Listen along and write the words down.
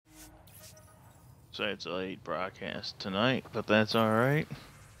So it's a late broadcast tonight, but that's alright.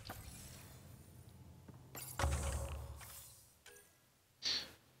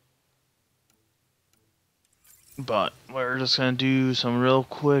 But we're just gonna do some real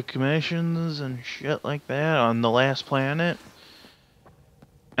quick missions and shit like that on the last planet.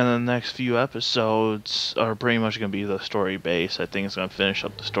 And the next few episodes are pretty much gonna be the story base. I think it's gonna finish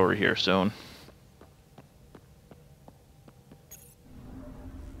up the story here soon.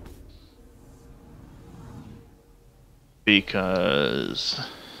 Because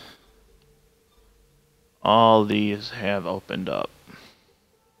all these have opened up.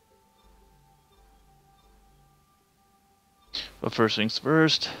 But first things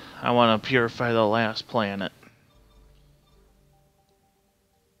first, I want to purify the last planet.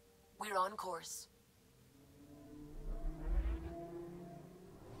 We're on course.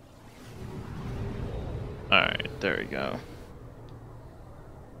 Alright, there we go.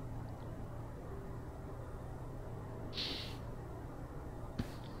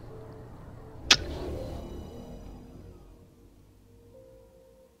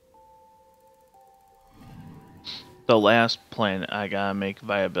 The last planet I gotta make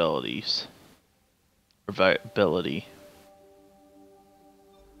viabilities. Or viability.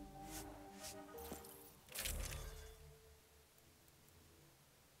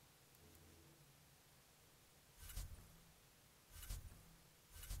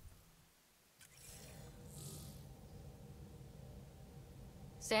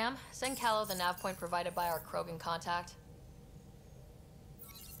 Sam, send Callow the nav point provided by our Krogan contact.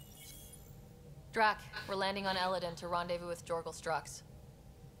 Drac, we're landing on Eladin to rendezvous with Jorgal Strux.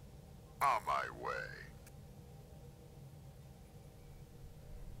 On my way.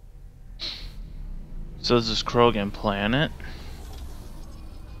 So this is Krogan planet.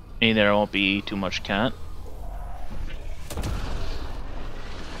 Maybe there won't be too much cat.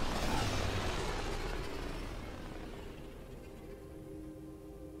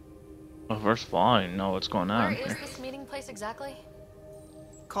 Well, first of all, I didn't know what's going on Where is here. this meeting place exactly?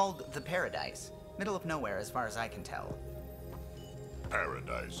 Called the Paradise. Middle of nowhere as far as I can tell.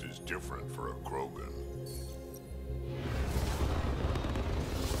 Paradise is different for a Krogan.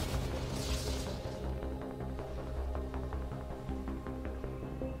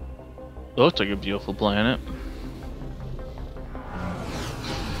 Looks like a beautiful planet.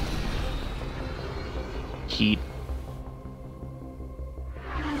 Heat.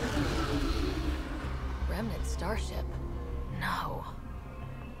 Remnant starship. No.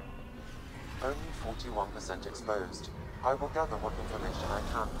 Only 41% exposed. I will gather what information I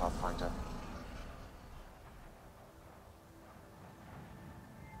can, Pathfinder.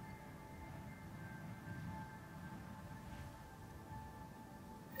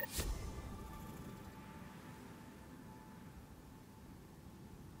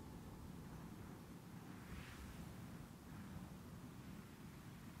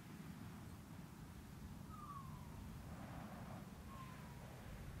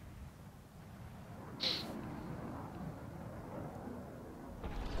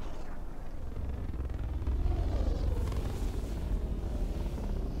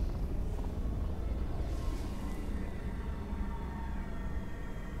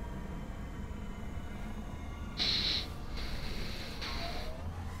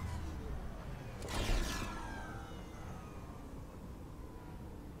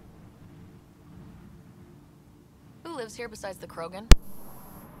 Who lives here besides the Krogan?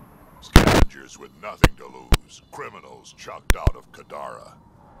 Scavengers with nothing to lose. Criminals chucked out of Kadara.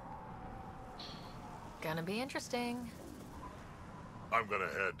 Gonna be interesting. I'm gonna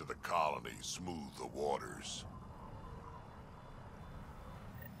head to the colony, smooth the waters.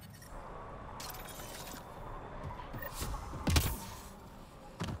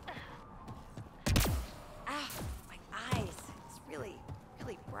 Ah, my eyes. It's really,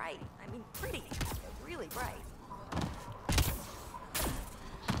 really bright. I mean, pretty, but really bright.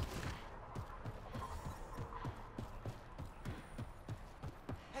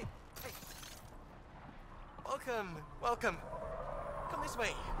 Hey, hey. Welcome, welcome. Come this way.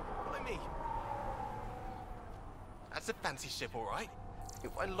 Follow me. That's a fancy ship, all right.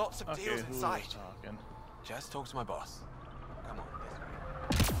 You'll find lots of Okay, deals who inside. is talking? Just talk to my boss. Come on, this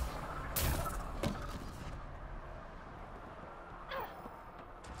way.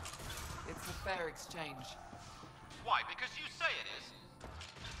 It's a fair exchange. Why? Because you say it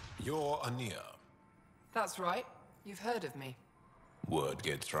is. You're Ania. That's right. You've heard of me. Word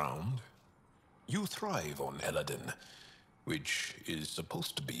gets round. You thrive on Eladin, which is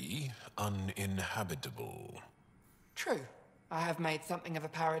supposed to be uninhabitable. True. I have made something of a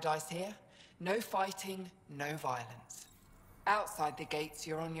paradise here. No fighting, no violence. Outside the gates,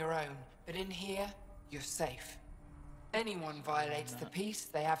 you're on your own, but in here, you're safe. Anyone violates the peace,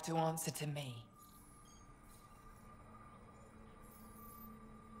 they have to answer to me.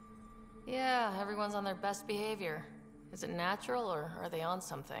 Yeah, everyone's on their best behavior. Is it natural, or are they on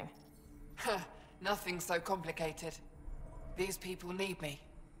something? Nothing so complicated. These people need me.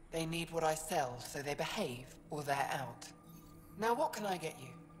 They need what I sell, so they behave, or they're out. Now what can I get you?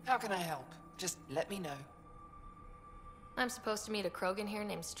 How can I help? Just let me know. I'm supposed to meet a Krogan here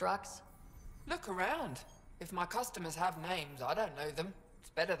named Strux. Look around. If my customers have names, I don't know them. It's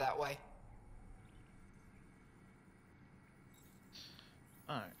better that way.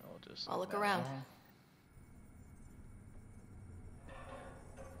 Alright, I'll look around.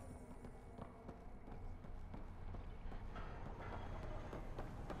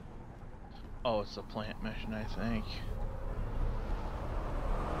 Oh, it's a plant mission, I think.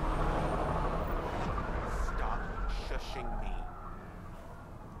 Stop shushing me.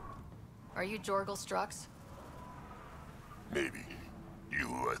 Are you Jorgal Strux? Maybe. You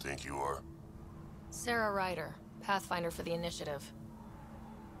who I think you are? Sarah Ryder, Pathfinder for the Initiative.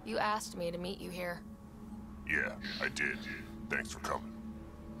 You asked me to meet you here. Yeah, I did. Thanks for coming.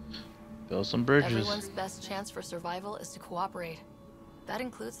 Build some bridges. Everyone's best chance for survival is to cooperate. That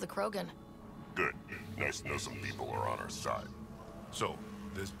includes the Krogan. Good. Nice to know some people are on our side. So,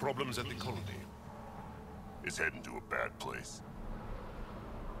 there's problems at the colony. It's heading to a bad place.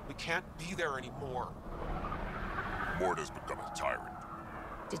 We can't be there anymore. Morta's become a tyrant.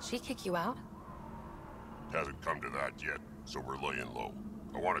 Did she kick you out? Hasn't come to that yet, so we're laying low.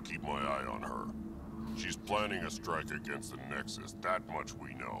 I want to keep my eye on her. She's planning a strike against the Nexus, that much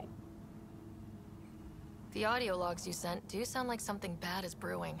we know. The audio logs you sent do sound like something bad is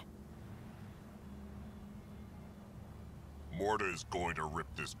brewing. Morta is going to rip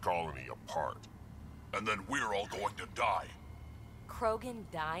this colony apart. And then we're all going to die. Krogan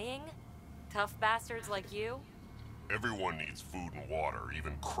dying? Tough bastards like you? Everyone needs food and water,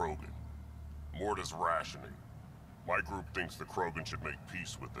 even Krogan. Morta's rationing. My group thinks the Krogan should make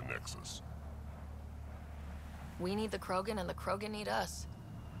peace with the Nexus. We need the Krogan and the Krogan need us.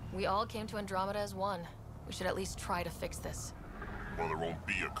 We all came to Andromeda as one. We should at least try to fix this. Well, there won't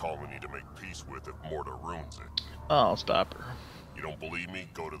be a colony to make peace with if Morta ruins it. I'll stop her. You don't believe me?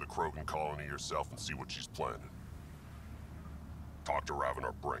 Go to the Krogan colony yourself and see what she's planning. Talk to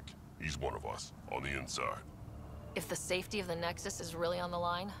Ravenar Brink. He's one of us, on the inside. If the safety of the Nexus is really on the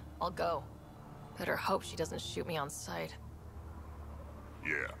line, I'll go. Better hope she doesn't shoot me on sight.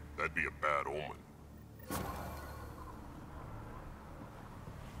 Yeah, that'd be a bad omen.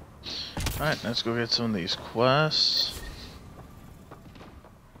 Alright, let's go get some of these quests.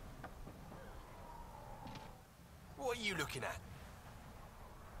 What are you looking at?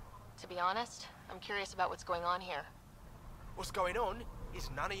 To be honest, I'm curious about what's going on here. What's going on is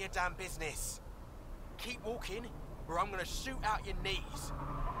none of your damn business. Keep walking, or I'm gonna shoot out your knees.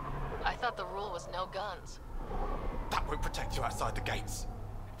 I thought the rule was no guns. That won't protect you outside the gates.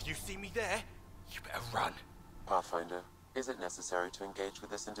 If you see me there, you better run. Pathfinder, is it necessary to engage with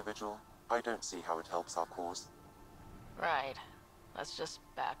this individual? I don't see how it helps our cause. Right. Let's just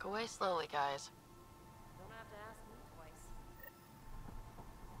back away slowly, guys. Don't have to ask me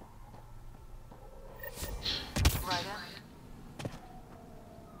twice. Ryder?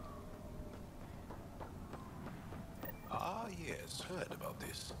 Ah, yes, heard about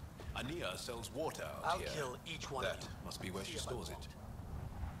this. Ania sells water out I'll here. kill each one That of you. must be where she stores it.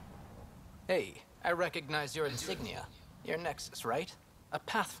 Hey, I recognize your insignia. You're Nexus, right? A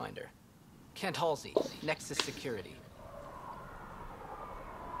Pathfinder. Kent Halsey, Nexus Security.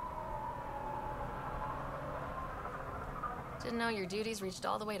 Didn't know your duties reached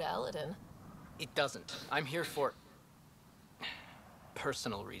all the way to Eladin. It doesn't. I'm here for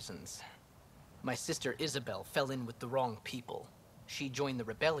personal reasons. My sister Isabel fell in with the wrong people. She joined the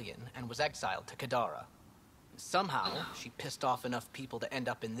rebellion and was exiled to Kadara. Somehow, she pissed off enough people to end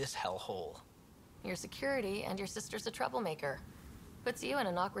up in this hellhole. Your security and your sister's a troublemaker. Puts you in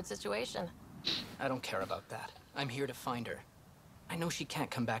an awkward situation. I don't care about that. I'm here to find her. I know she can't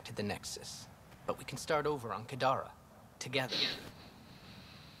come back to the Nexus, but we can start over on Kadara. Together.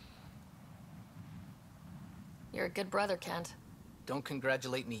 You're a good brother, Kent. Don't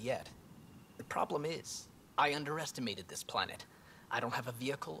congratulate me yet. The problem is, I underestimated this planet. I don't have a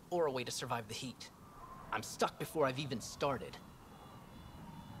vehicle or a way to survive the heat. I'm stuck before I've even started.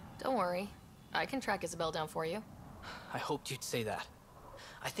 Don't worry. I can track Isabel down for you. I hoped you'd say that.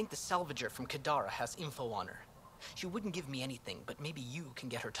 I think the salvager from Kadara has info on her. She wouldn't give me anything, but maybe you can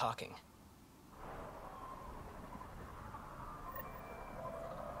get her talking.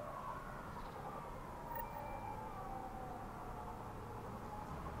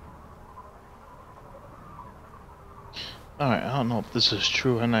 Alright, I don't know if this is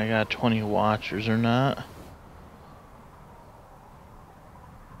true and I got 20 watchers or not.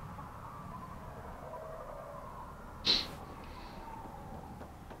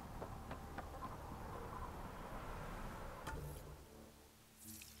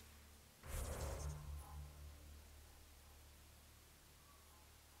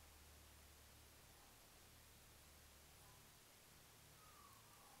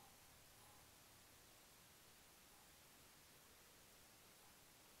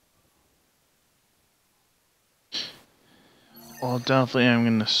 Well, definitely I'm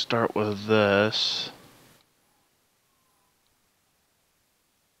going to start with this.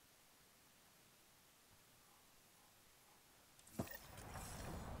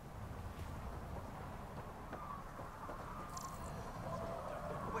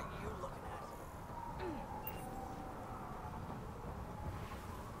 What are you looking at?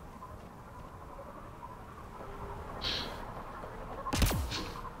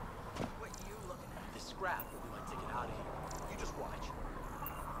 What are you looking at? This scrap will be my ticket out of here. You just watch.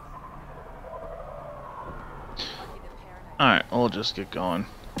 Alright, we'll just get going.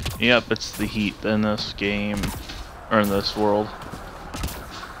 Yep, it's the heat in this game, or in this world.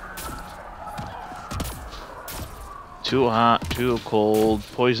 Too hot, too cold,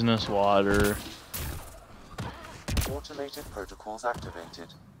 poisonous water. Automated protocols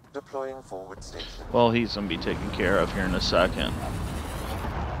activated. Deploying forward station. Well, he's gonna be taken care of here in a second.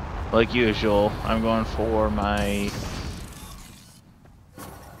 Like usual, I'm going for my...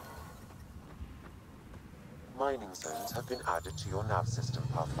 Mining zones have been added to your nav system,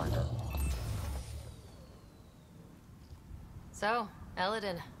 Pathfinder. So,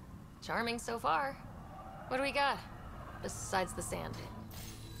 Eladin. Charming so far. What do we got? Besides the sand.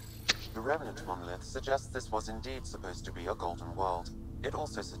 The Remnant monolith suggests this was indeed supposed to be a golden world. It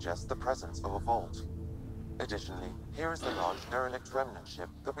also suggests the presence of a vault. Additionally, here is the large derelict remnant ship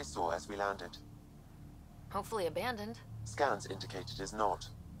that we saw as we landed. Hopefully abandoned. Scans indicate it is not.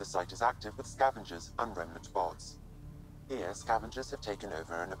 The site is active with scavengers and remnant bots. Here, scavengers have taken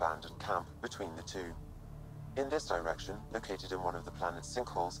over an abandoned camp between the two. In this direction, located in one of the planet's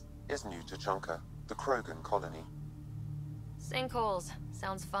sinkholes, is New Tuchanka, the Krogan colony. Sinkholes.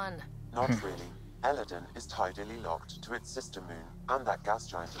 Sounds fun. Not really. Eladin is tidally locked to its sister moon and that gas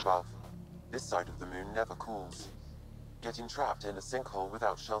giant above. This side of the moon never cools. Getting trapped in a sinkhole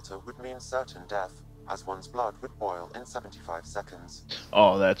without shelter would mean certain death, as one's blood would boil in 75 seconds.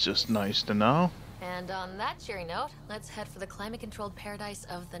 Oh, that's just nice to know. And on that cheery note, let's head for the climate-controlled paradise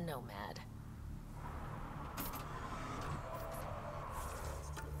of the Nomad.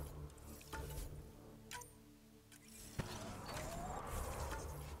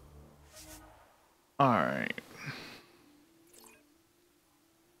 Alright.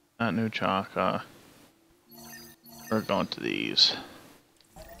 Not New Chaka. We're going to these.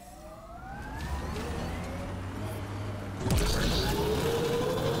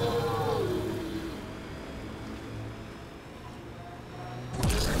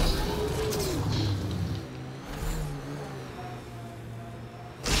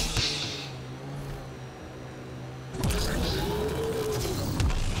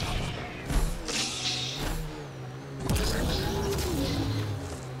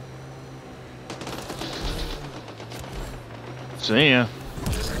 See ya.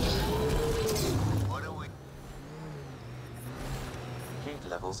 Heat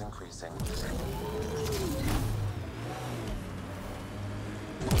levels increasing.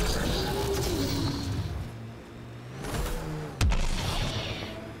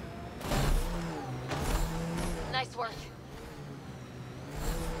 Nice work.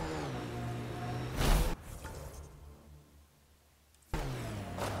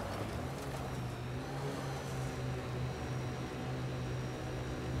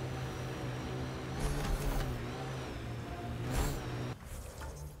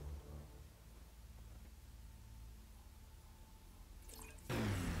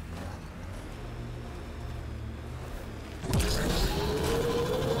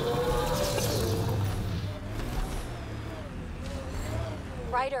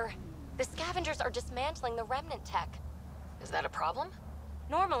 Ryder, the scavengers are dismantling the remnant tech. Is that a problem?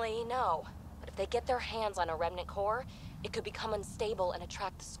 Normally, no. But if they get their hands on a remnant core, it could become unstable and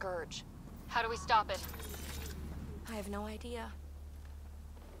attract the Scourge. How do we stop it? I have no idea.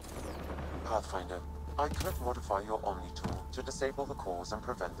 Pathfinder, I could modify your Omni tool to disable the cores and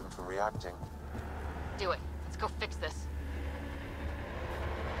prevent them from reacting. Do it. Let's go fix this.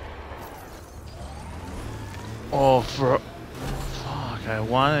 Oh, fuck, I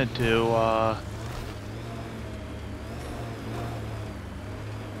wanted to,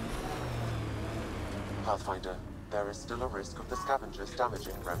 Pathfinder, there is still a risk of the scavengers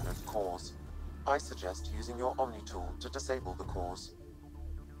damaging remnant cores. I suggest using your Omni tool to disable the cores.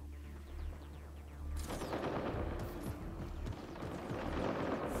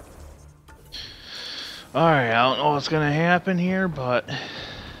 Alright, I don't know what's gonna happen here, but...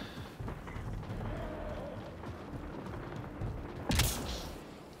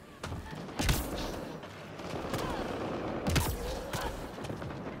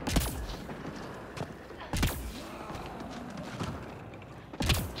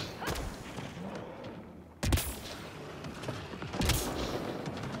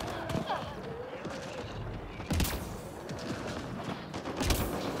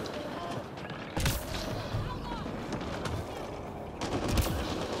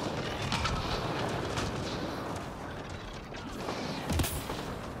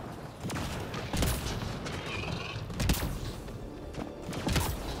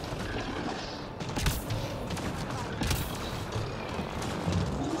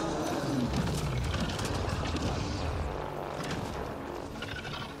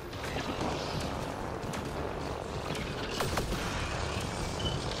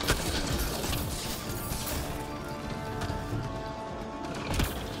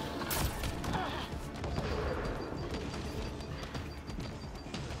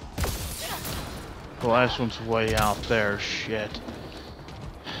 The last one's way out there, shit.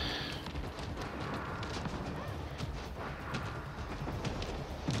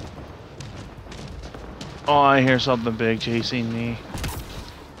 Oh, I hear something big chasing me.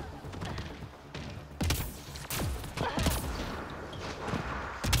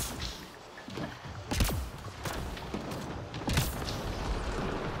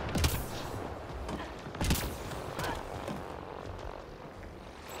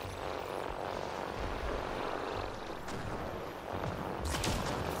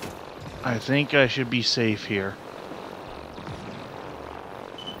 I think I should be safe here.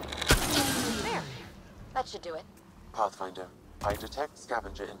 There. That should do it. Pathfinder, I detect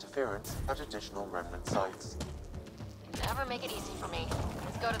scavenger interference at additional remnant sites. Never make it easy for me.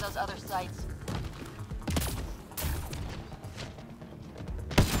 Let's go to those other sites.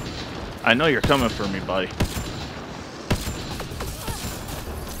 I know you're coming for me, buddy.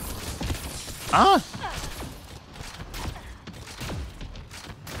 Ah!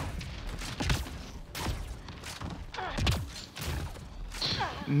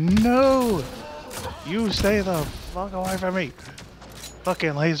 No! You stay the fuck away from me!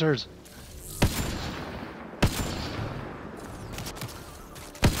 Fucking lasers!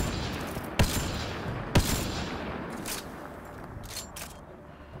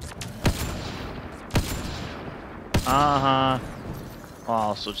 Uh-huh. Oh,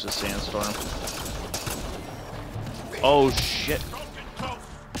 I'll switch to Sandstorm. Oh shit.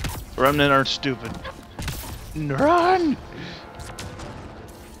 Remnant aren't stupid. Run!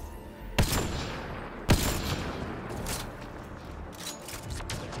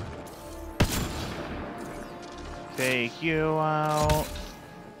 Take you out.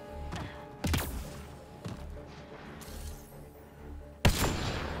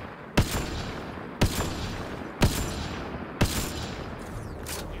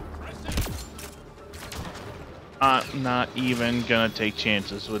 I'm not even gonna take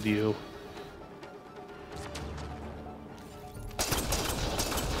chances with you.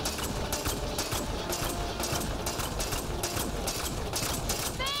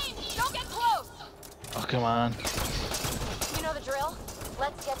 Don't get close! Oh, come on. You know the drill?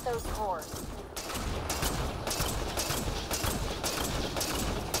 Let's get those cores.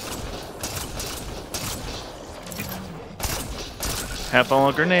 Half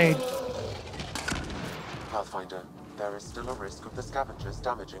on a grenade. Pathfinder, there is still a risk of the scavengers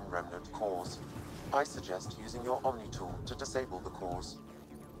damaging remnant cores. I suggest using your Omni tool to disable the cores.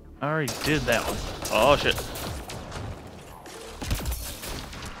 I already did that one. Oh shit.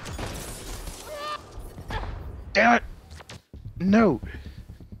 Damn it! No!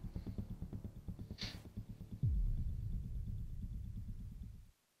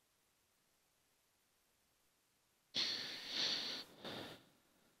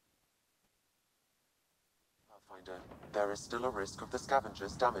 Pathfinder, there is still a risk of the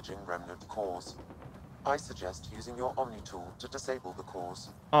scavengers damaging remnant cores. I suggest using your Omni tool to disable the cores.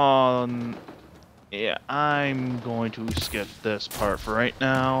 Yeah, I'm going to skip this part for right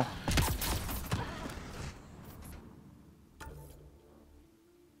now.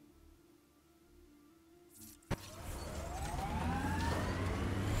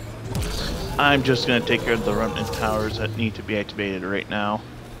 I'm just going to take care of the remnant towers that need to be activated right now.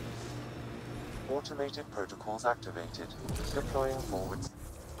 Automated protocols activated. Deploying forwards.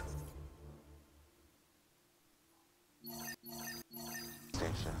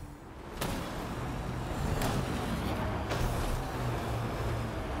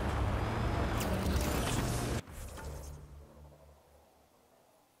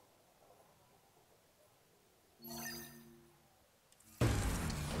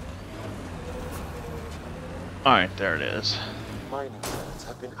 Alright, there it is. Mining nodes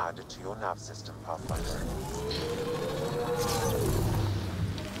have been added to your nav system, Pathfinder.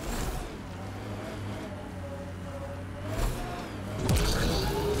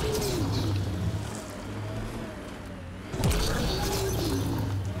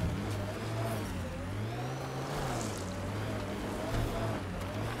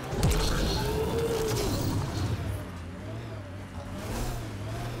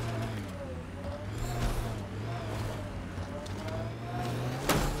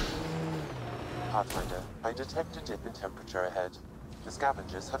 Pathfinder, I detect a dip in temperature ahead. The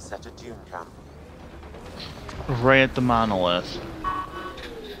scavengers have set a dune camp. Right at the monolith.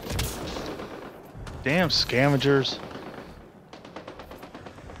 Damn scavengers.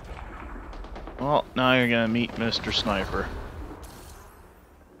 Well, now you're gonna meet Mr. Sniper.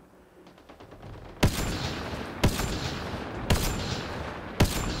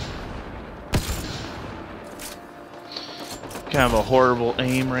 Kind of a horrible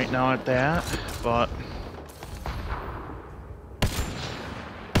aim right now at that, but...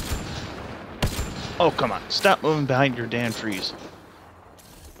 Oh, come on. Stop moving behind your damn trees.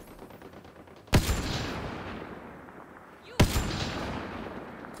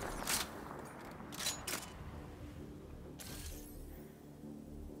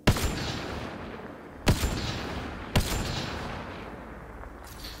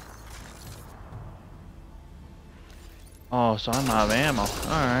 Oh, so I'm out of ammo.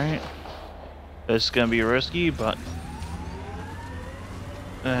 Alright. This is gonna be risky, but...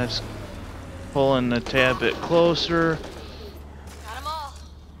 That's pulling a tad bit closer. Got 'em all.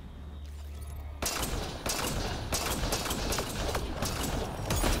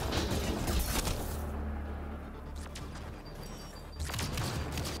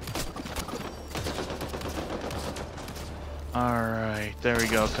 Alright, there we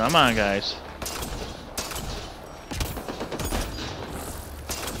go. Come on, guys.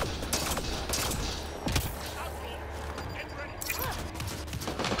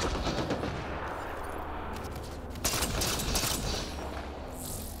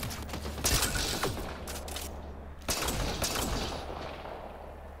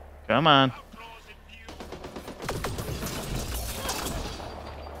 Come on.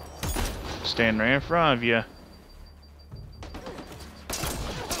 Stand right in front of you.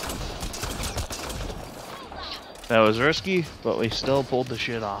 That was risky, but we still pulled the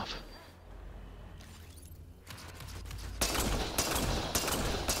shit off.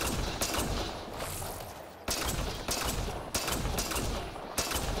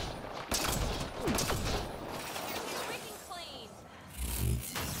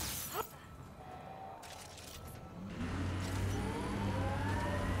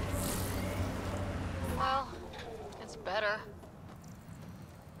 Well, it's better.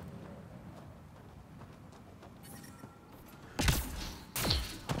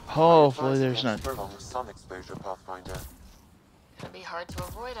 Hopefully there's not... Prolonged sun exposure, Pathfinder. Gonna be hard to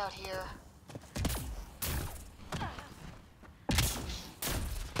avoid out here.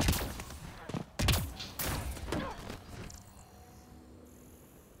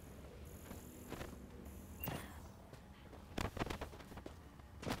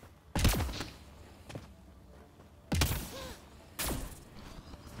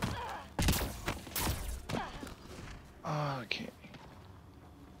 Okay.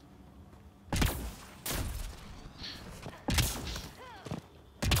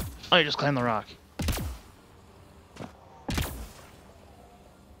 I just climbed the rock.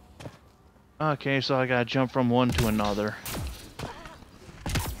 Okay, so I gotta jump from one to another.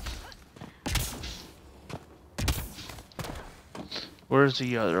 Where's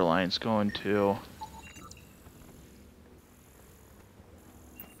the other lines going to?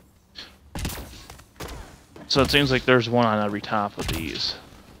 So it seems like there's one on every top of these.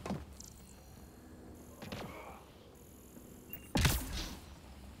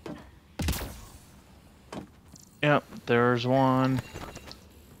 Yep, there's one.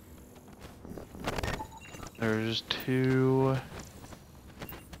 There's two.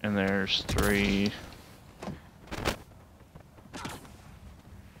 And there's three.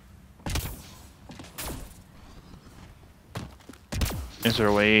 Is there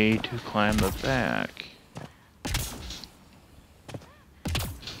a way to climb the back?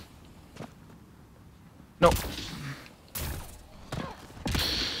 Nope.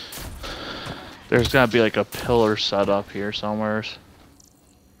 There's gotta be like a pillar set up here somewhere.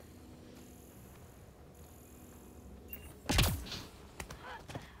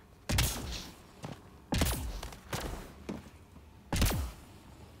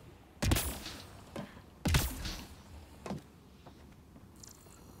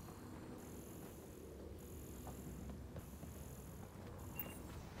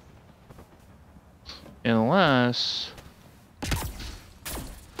 Unless...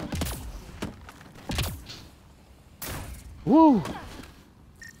 Woo!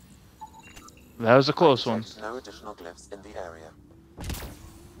 That was a close one. No additional glyphs in the area.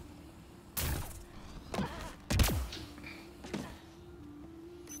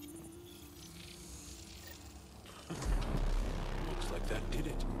 Looks like that did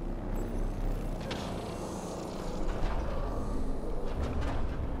it.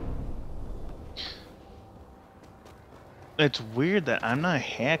 It's weird that I'm not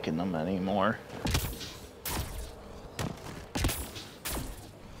hacking them anymore.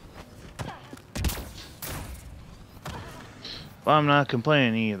 But I'm not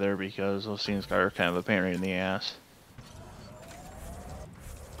complaining either because those things are kind of a pain in the ass.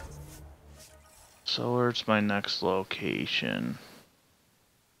 So where's my next location?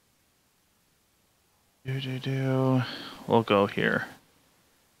 We'll go here.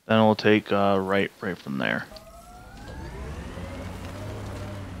 Then we'll take right from there.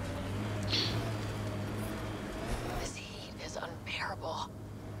 This heat is unbearable.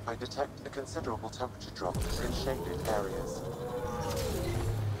 I detect a considerable temperature drop in shaded areas.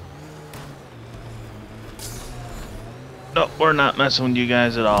 No, we're not messing with you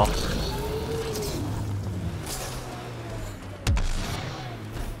guys at all.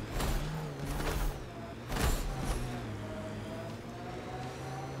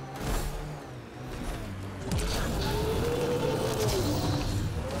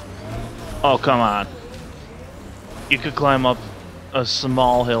 Oh, come on. You could climb up a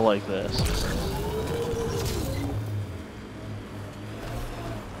small hill like this.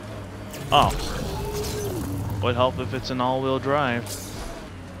 Oh. Would help if it's an all-wheel drive.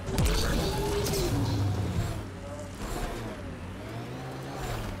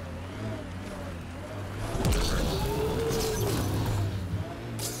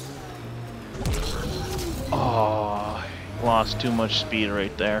 Oh, lost too much speed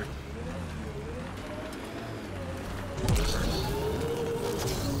right there.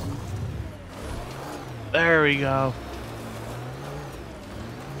 There we go.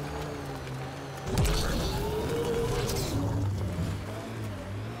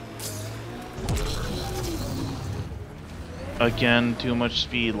 Again, too much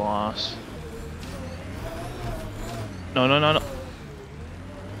speed loss. No, no, no, no.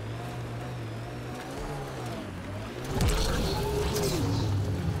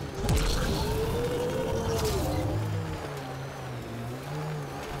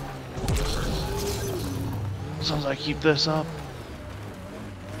 As long as I keep this up.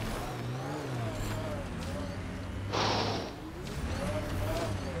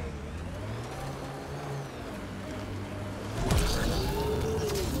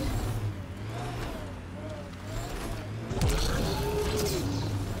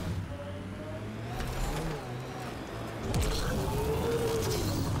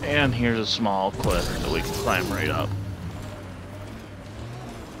 And here's a small cliff that we can climb right up.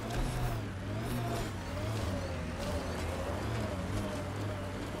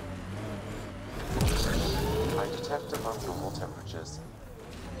 I detect above normal temperatures.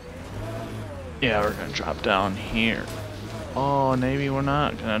 Yeah, we're gonna drop down here. Oh, maybe we're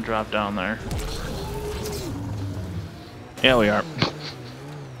not gonna drop down there. Yeah, we are.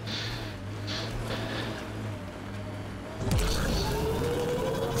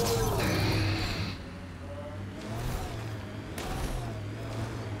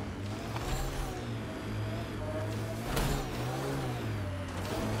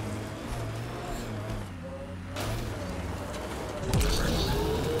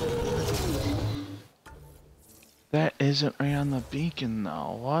 That isn't right on the beacon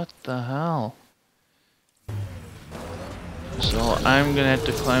though. What the hell? So I'm gonna have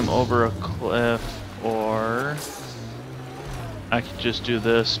to climb over a cliff, or I could just do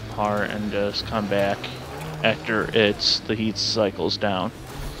this part and just come back after the heat cycles down.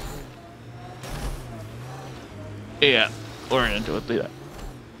 Yeah, we're gonna do it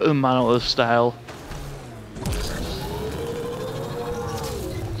the monolith style.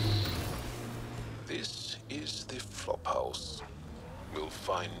 This is the flophouse. We'll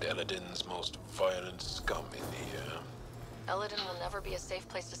find Eladin's most violent scum in here. Eladin will never be a safe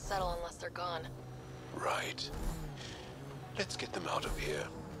place to settle unless they're gone. Right. Let's get them out of here.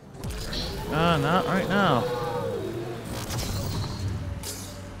 Not right now.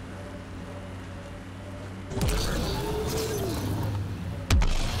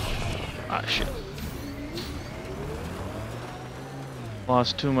 Ah, shit.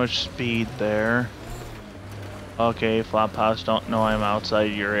 Lost too much speed there. Okay, Flophouse, don't know I'm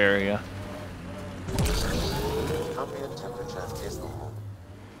outside your area. Ambient temperature is normal.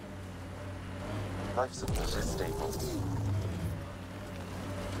 Life support is stable.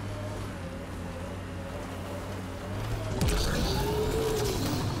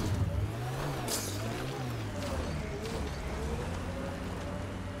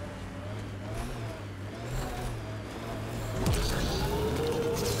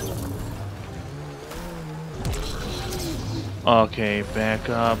 Okay, back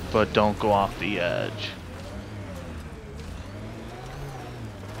up, but don't go off the edge.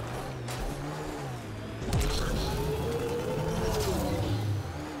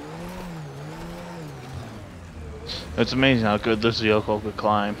 It's amazing how good this vehicle could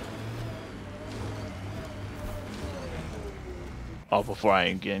climb. Oh, before I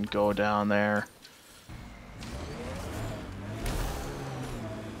again go down there.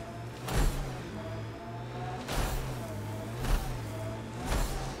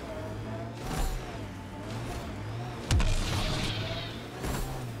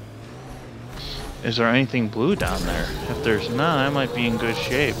 Is there anything blue down there? If there's none, I might be in good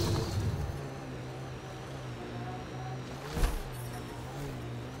shape.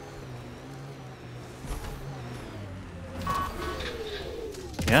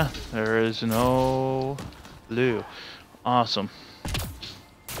 Yeah, there is no blue. Awesome.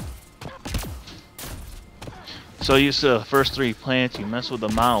 So you see the first 3 planets, you mess with the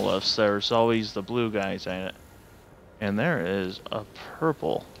monoliths, there's always the blue guys in it. And there is a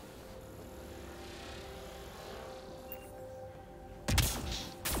purple.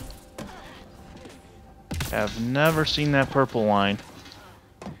 Have never seen that purple line.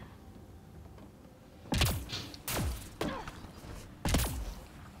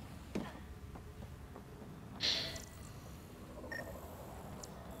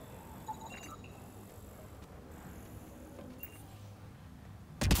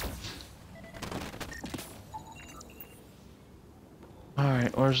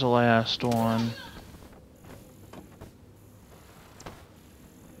 Alright, where's the last one?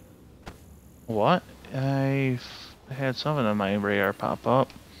 What? I had something on my radar pop up.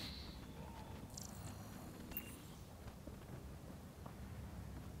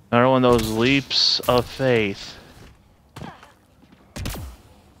 Another one of those leaps of faith.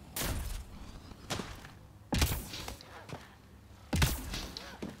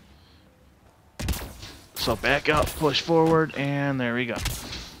 So back up, push forward, and there we go.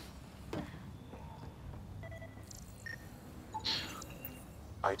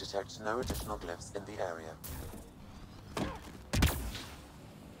 I detect no additional glyphs in the area.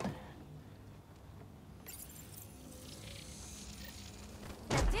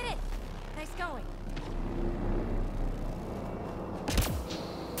 That did it! Nice going.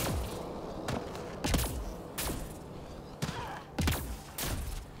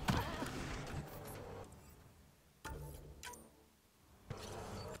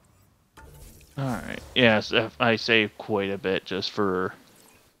 Alright, yes, I saved quite a bit just for...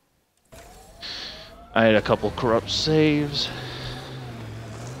 I had a couple corrupt saves,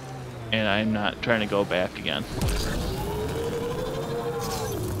 and I'm not trying to go back again.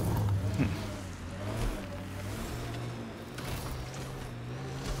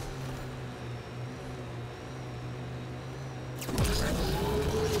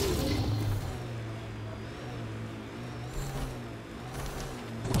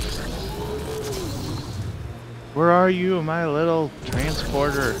 Where are you, my little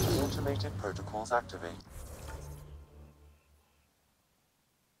transporter? Automated protocols activate.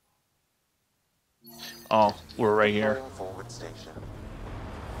 Oh, we're right here. Forward station.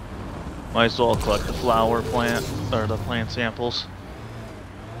 Might as well collect the flower plant, or the plant samples.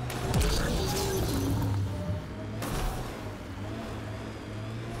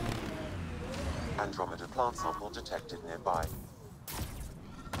 Andromeda plant sample detected nearby.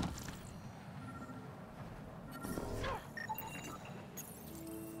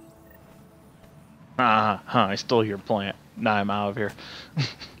 I stole your plant. Now I'm out of here.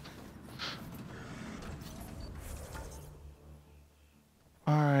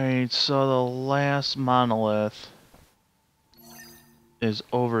 Alright, so the last monolith is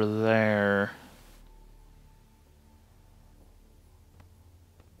over there.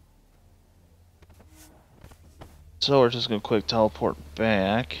 So we're just gonna quick teleport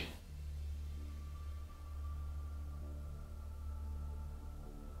back.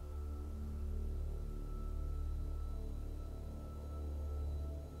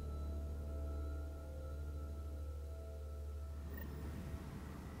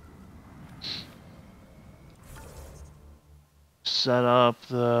 Set up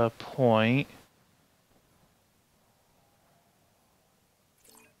the point.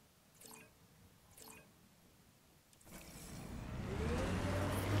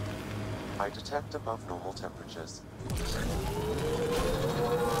 detect above normal temperatures.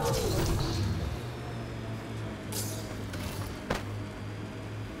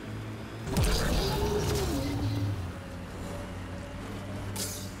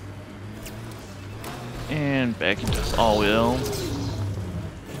 And back into all-wheel.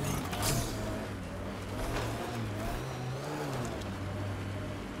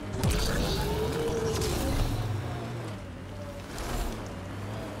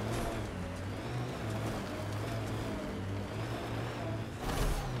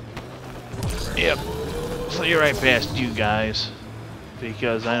 Yep. So you're right past you guys.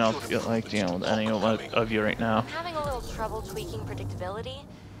 Because I don't feel like dealing with any of you right now. Having a little trouble tweaking predictability.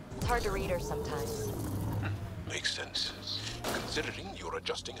 It's hard to read her sometimes. Makes sense, considering you're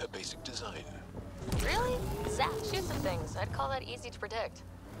adjusting her basic design. Really? Zap shoots and things. I'd call that easy to predict.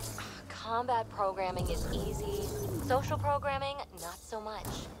 Combat programming is easy. Social programming, not so much.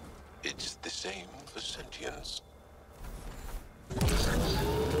 It's the same for sentience.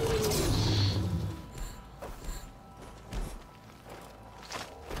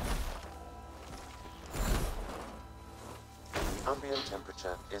 Ambient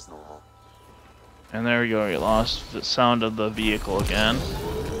temperature is normal. And there we go, we lost the sound of the vehicle again.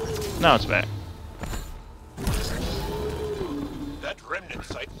 Now it's back. That remnant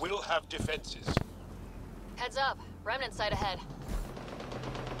site will have defenses. Heads up. Remnant site ahead.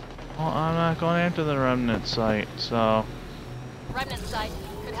 Well, I'm not going after the remnant site, so... Remnant site.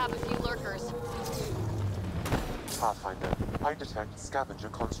 Could have a few lurkers. Pathfinder, I detect scavenger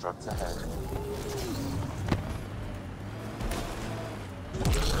constructs ahead.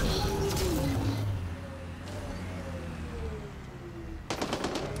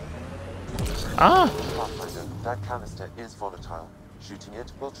 Ah! Pathfinder, that canister is volatile. Shooting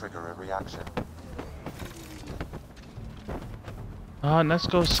it will trigger a reaction. And let's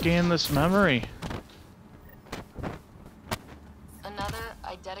go scan this memory. Another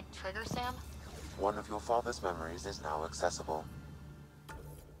eidetic trigger, Sam? One of your father's memories is now accessible.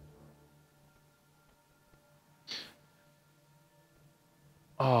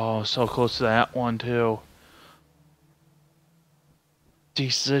 Oh, so close to that one, too.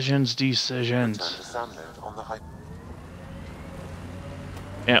 Decisions. Return to SAM node on the high...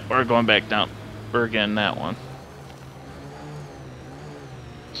 Yeah, we're going back down. We're getting that one.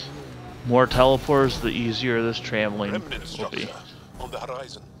 More teleporters, the easier this traveling Remnant will be. structure on the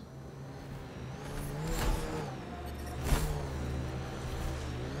horizon.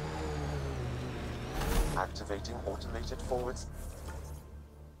 Activating automated forwards.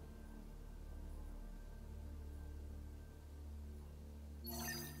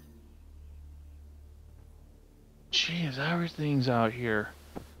 Jeez, everything's out here.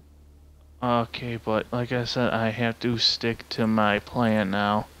 Okay, but like I said, I have to stick to my plan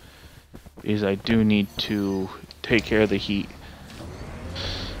now. Because I do need to take care of the heat.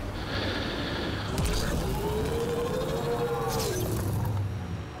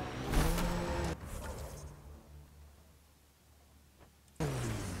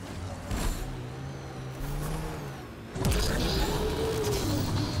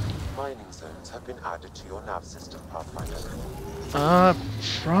 Mining zones have been added to your nav system, Pathfinder.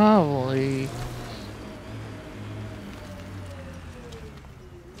 Probably.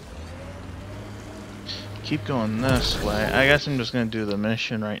 Keep going this way. I guess I'm just gonna do the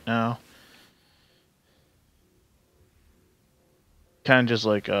mission right now. Kind of just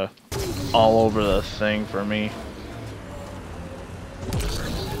like all over the thing for me.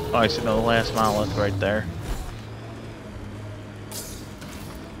 Oh, I see the last monolith right there.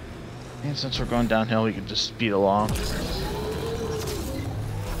 And since we're going downhill, we can just speed along.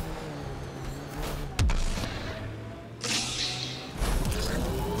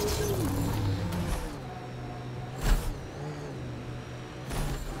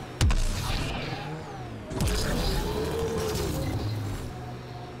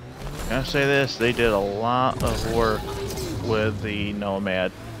 Gotta say this, they did a lot of work with the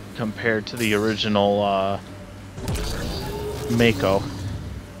Nomad compared to the original Mako.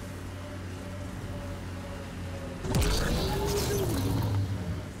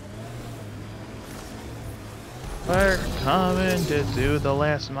 We're coming to do the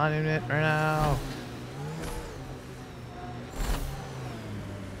last monument right now.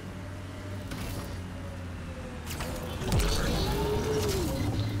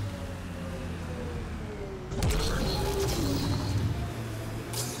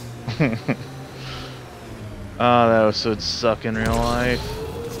 Oh, that would suck in real life.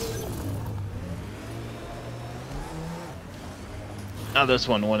 Oh, this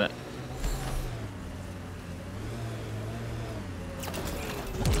one wouldn't.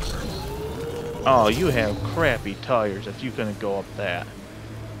 Oh, you have crappy tires if you couldn't go up that.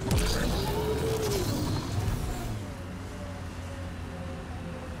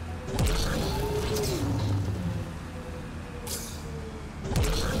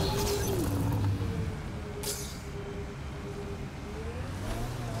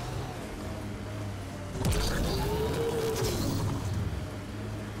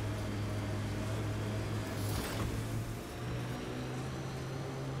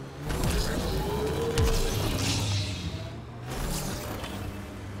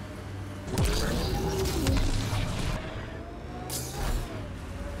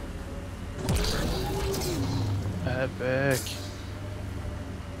 Epic.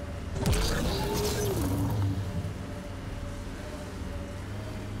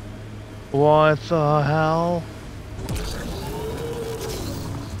 What the hell?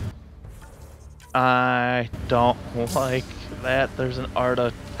 I don't like that. There's an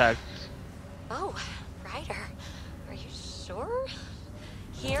artifact. Oh, Ryder. Are you sure?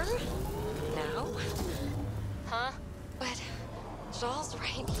 Here? Now? Huh? But Joel's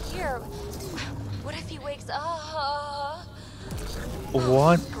right here. What if he wakes up?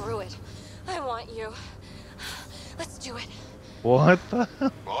 What? Screw it. I want you. Let's do it. What the?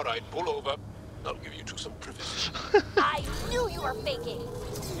 All right, pull over. I'll give you two some privacy. I knew you were faking.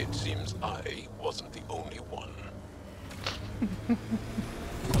 It seems I wasn't the only one.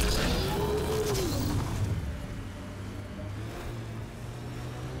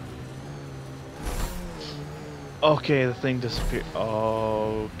 Okay, the thing disappeared.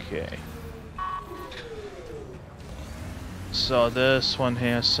 Okay. So this one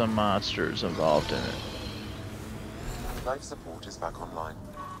has some monsters involved in it. Life support is back online.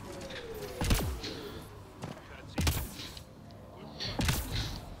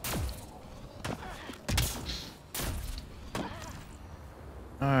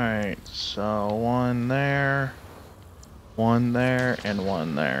 Alright, so one there, and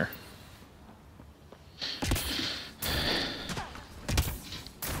one there.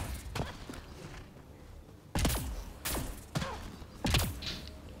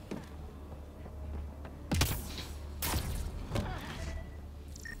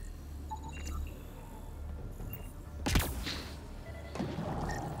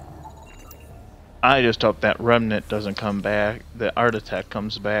 I just hope that remnant doesn't come back, the artifact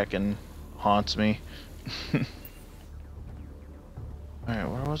comes back and haunts me. Alright,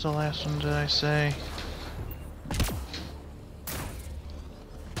 where was the last one, did I say?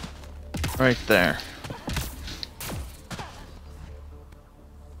 Right there.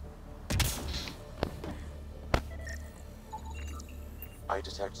 I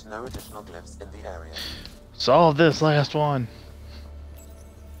detect no additional glyphs in the area. Solve this last one.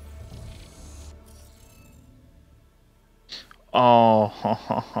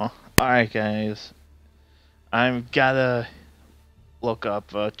 Oh, alright guys. I'm gotta look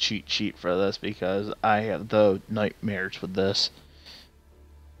up a cheat sheet for this because I have the nightmares with this.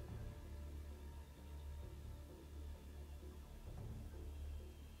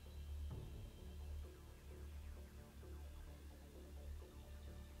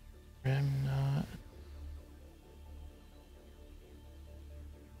 I'm not.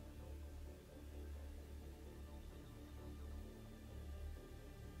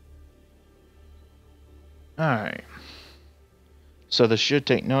 Alright. So this should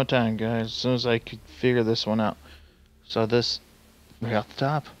take no time, guys, as soon as I could figure this one out. So this, right off the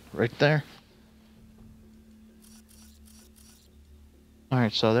top, right there.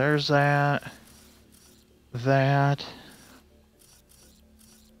 Alright, so there's that. That.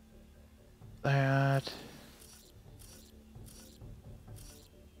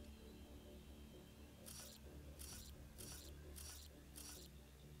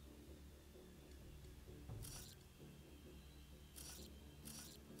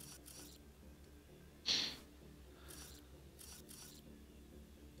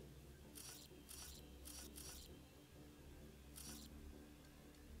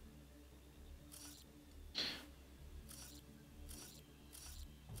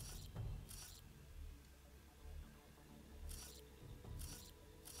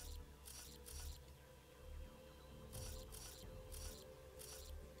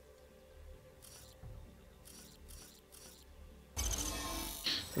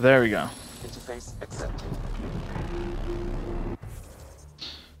 There we go. Interface accepted.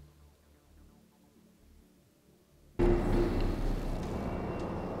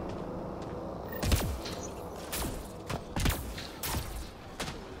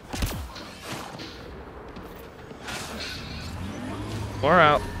 We're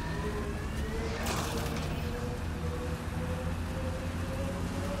out.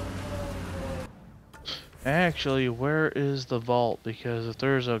 Actually, where is the vault? Because if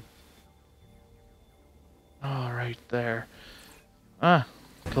there's a... Oh, right there. Ah,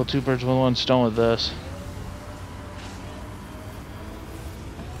 kill two birds with one stone with this.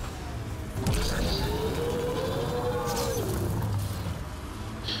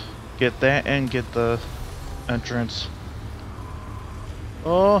 Get that and get the entrance.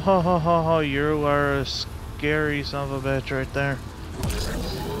 Oh, ho, ho, ho, ho, you are a scary son of a bitch right there.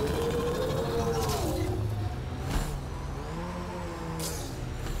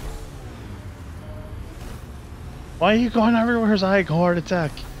 Why are you going everywhere as I go heart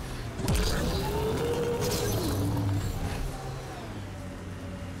attack?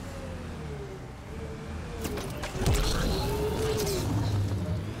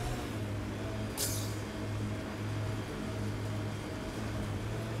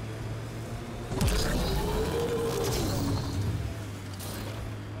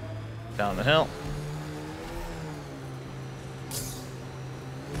 Down the hill.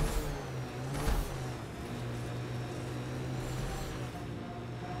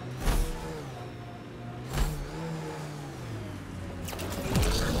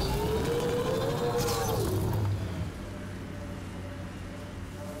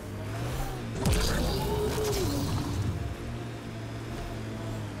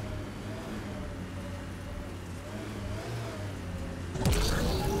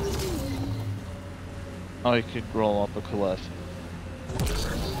 Oh, you could roll up a cliff.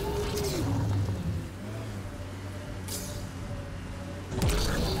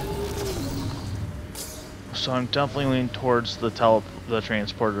 So I'm definitely leaning towards the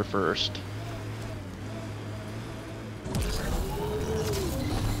transporter first.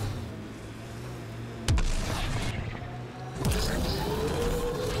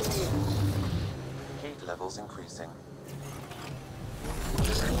 Heat levels increasing.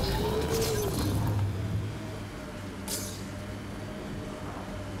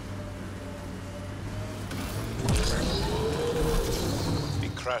 The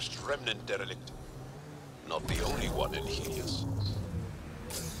crashed remnant derelict. Not the only one in Helios.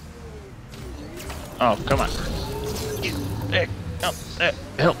 Oh, come on. There. Oh, there.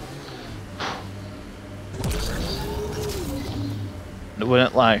 Help. I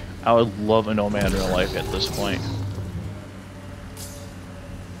wouldn't lie. I would love a nomad in real life at this point.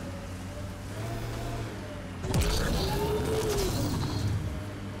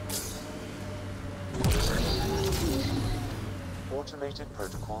 Automated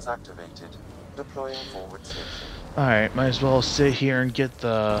protocols activated. Deploying forward station. Alright, might as well sit here and get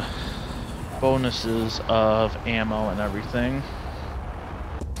the bonuses of ammo and everything.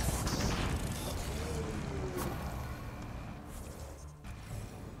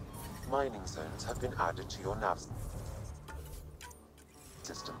 Mining zones have been added to your nav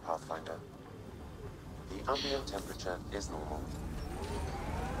system, Pathfinder. The ambient temperature is normal.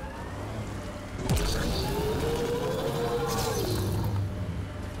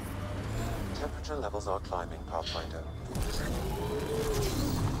 Temperature levels are climbing, Pathfinder.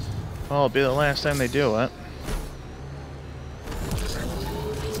 Well, it'll be the last time they do it.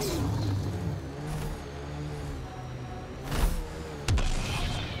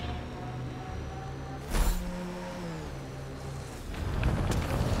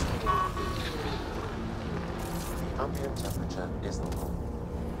 Ambient temperature is normal.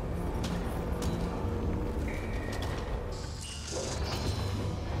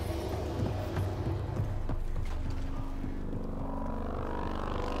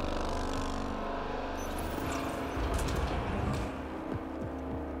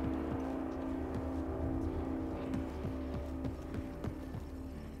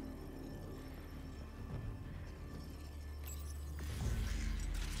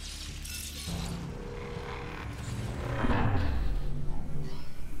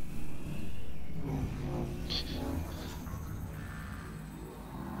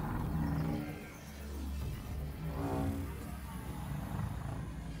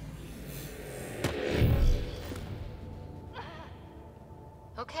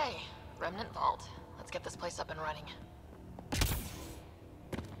 Okay, Remnant Vault. Let's get this place up and running.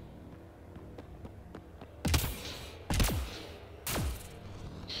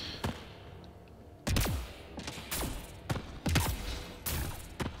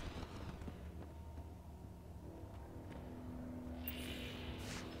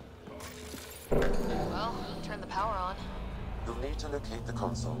 Well, turn the power on. You'll need to locate the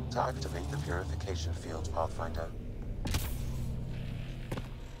console to activate the purification field, Pathfinder.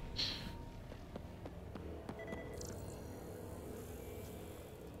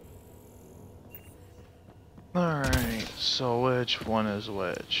 Alright, so which one is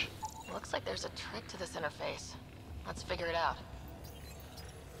which? Looks Looks like there's a trick to this interface. Let's figure it out.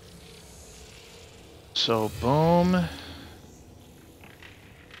 So, boom. I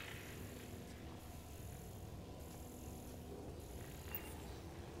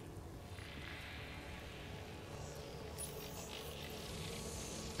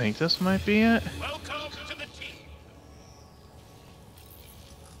think this might be it. Welcome to the team.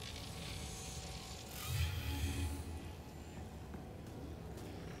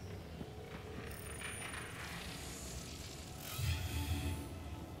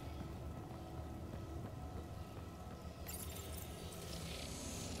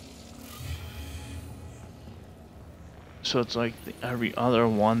 So it's like every other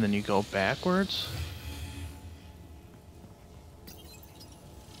one, then you go backwards?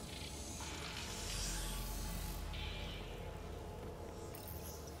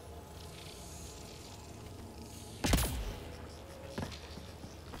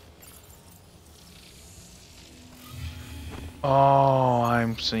 Oh,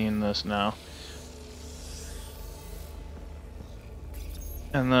 I'm seeing this now.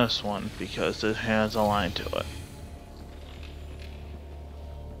 And this one, because it has a line to it.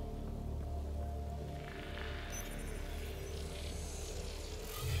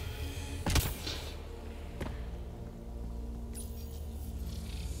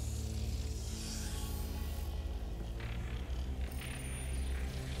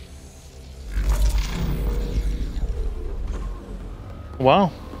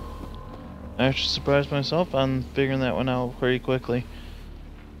 Wow. I actually surprised myself on figuring that one out pretty quickly.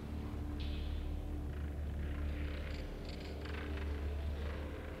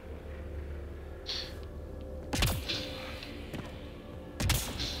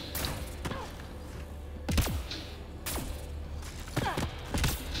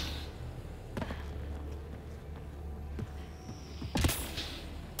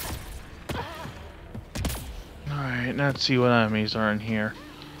 Alright, let's see what enemies are in here.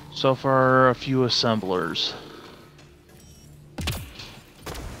 So far, a few assemblers.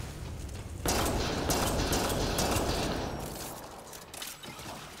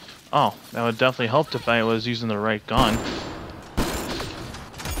 Oh, that would definitely help if I was using the right gun.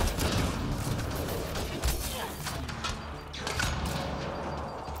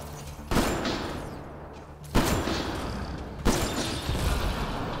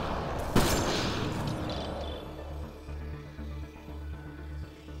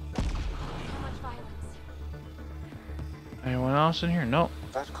 Anyone else in here? Nope.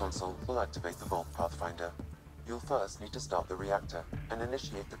 That console will activate the Vault Pathfinder. You'll first need to start the reactor and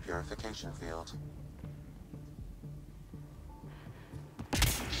initiate the purification field.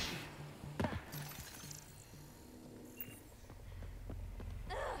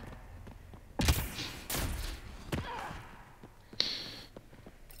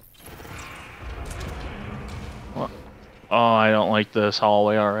 What? Oh, I don't like this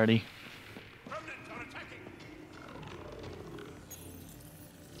hallway already.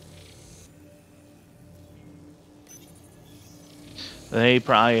 They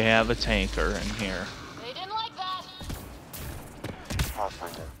probably have a tanker in here. They didn't like that.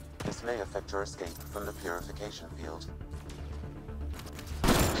 Pathfinder, this may affect your escape from the purification field.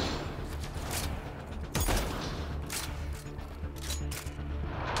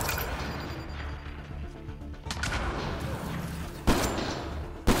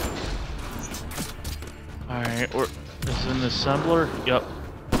 Alright, is this an assembler? Yep.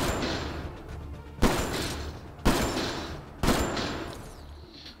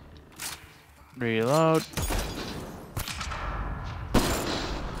 Reload.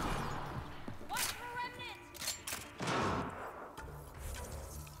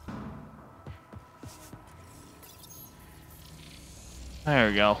 There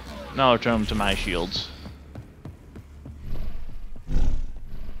we go. Now return them to my shields.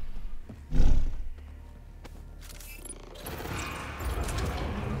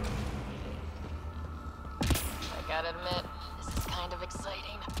 I gotta admit, this is kind of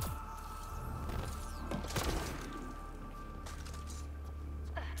exciting.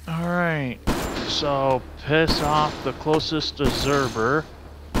 Alright, so piss off the closest observer.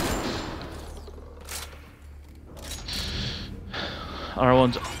 Our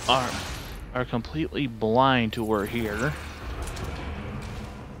ones are completely blind to we're here.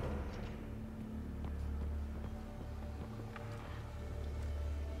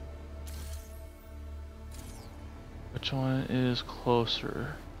 Which one is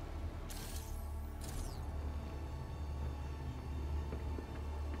closer?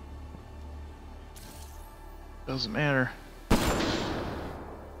 Doesn't matter. Get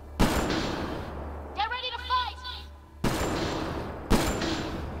ready to fight!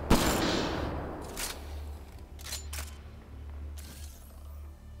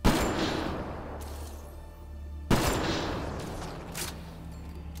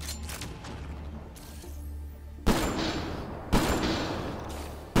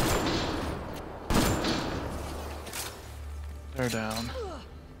 They're down.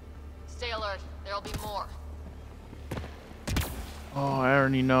 Stay alert. There'll be more. Oh, I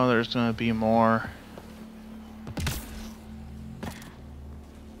already know there's gonna be more.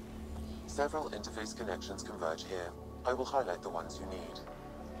 Several interface connections converge here. I will highlight the ones you need.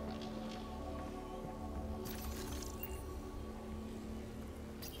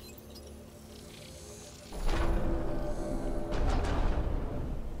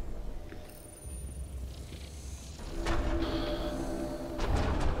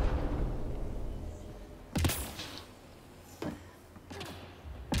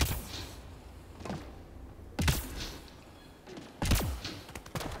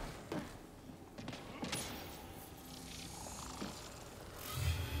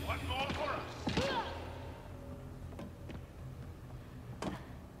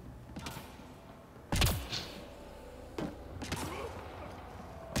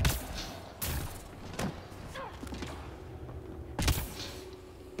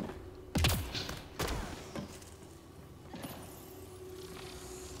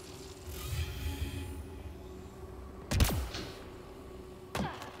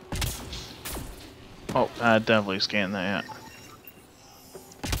 Oh, I definitely scanned that.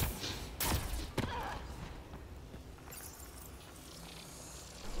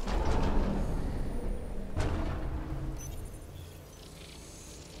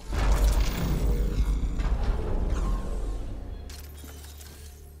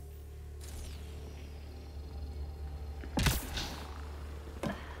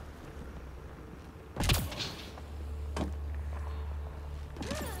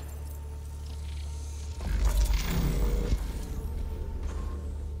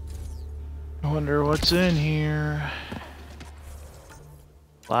 I wonder what's in here.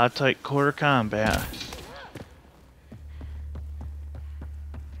 A lot of tight quarter combat.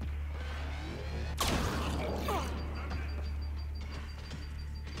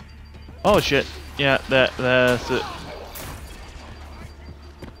 Oh shit. Yeah, that's it.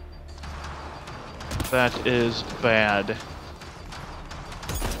 That is bad.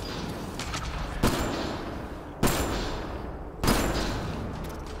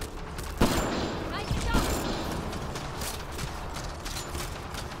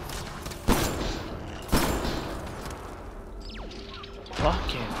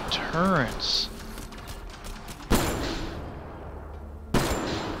 Fucking turrets.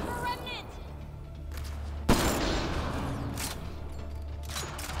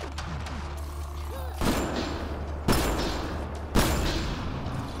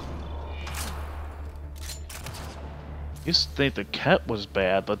 Used to think the cat was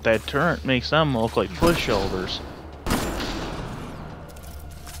bad, but that turret makes them look like pushovers.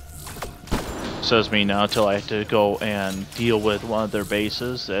 Says me now till I have to go and deal with one of their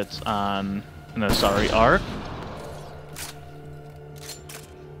bases that's on an Asari arc.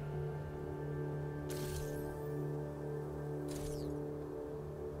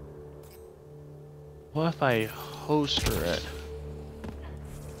 What if I hoster it?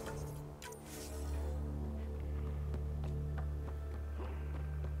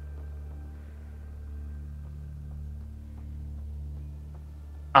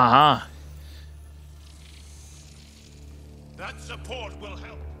 Uh-huh. That support will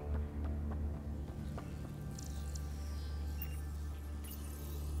help.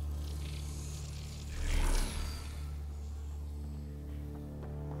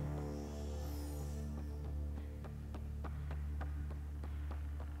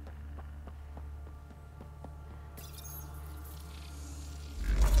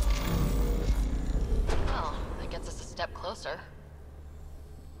 Well, that gets us a step closer.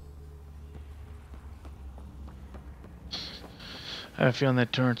 I have a feeling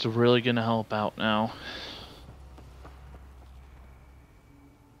that turret's really gonna help out now.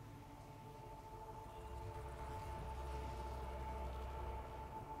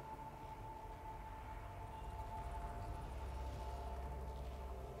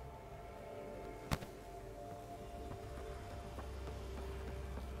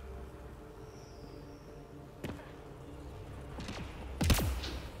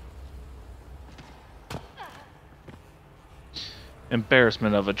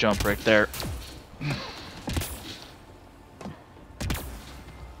 Embarrassment of a jump right there.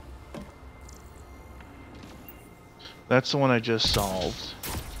 That's the one I just solved.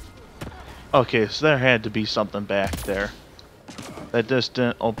 Okay, so there had to be something back there. That just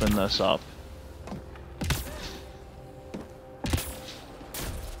didn't open this up.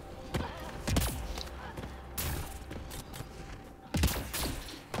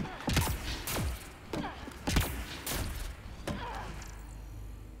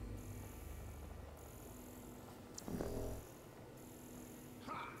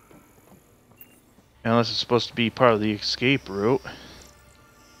 Unless it's supposed to be part of the escape route.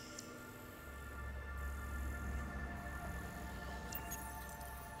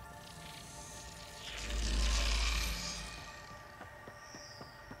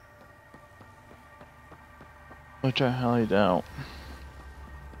 Which I highly doubt.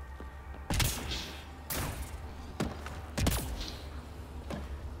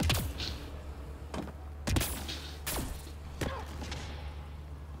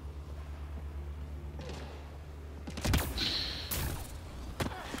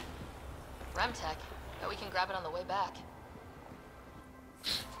 Remtech. Bet we can grab it on the way back.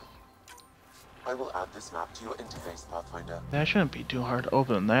 I will add this map to your interface, Pathfinder. That shouldn't be too hard to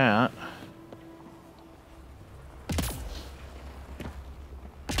open that.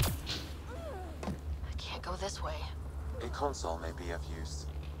 I can't go this way. A console may be of use.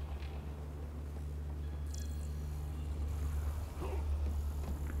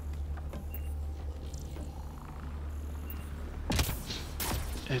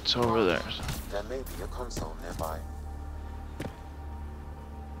 It's over there. There may be a console nearby.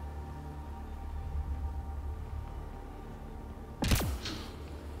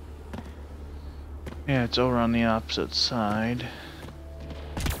 Yeah, it's over on the opposite side.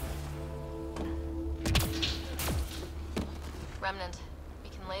 Remnant. We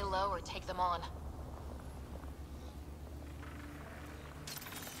can lay low or take them on.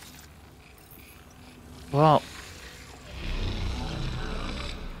 Well,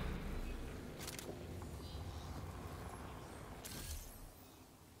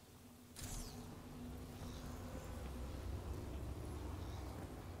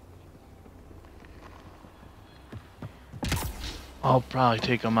 I'll probably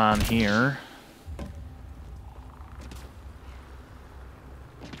take them on here.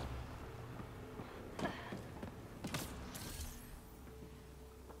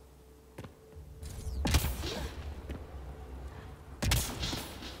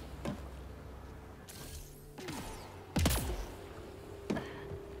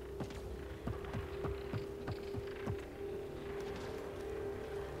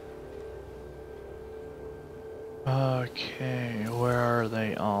 Okay, where are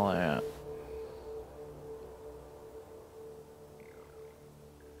they all at?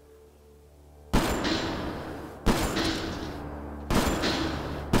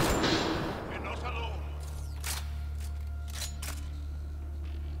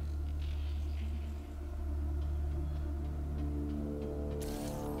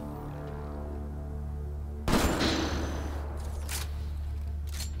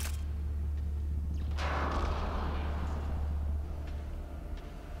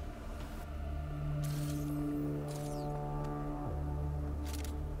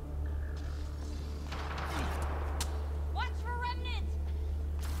 Watch for remnants!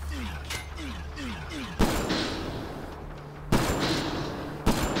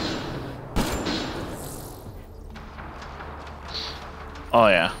 Oh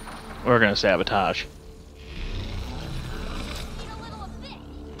yeah, we're gonna sabotage. Need a little of this.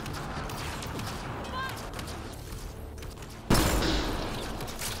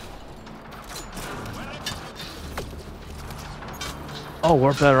 Oh,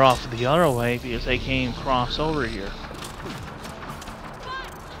 we're better off the other way because they can't cross over here.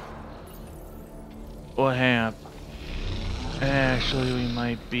 What happened? Actually, we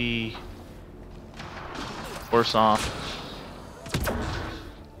might be worse off.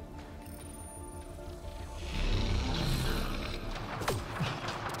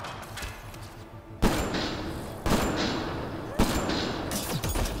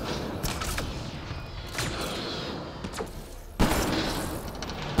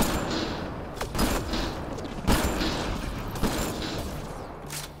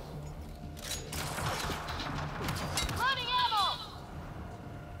 Loading ammo!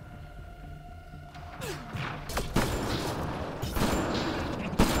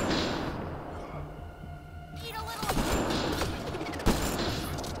 Need a little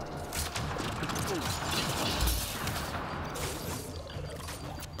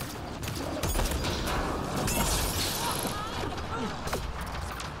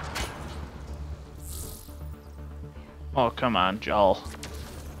Oh, come on, Joel.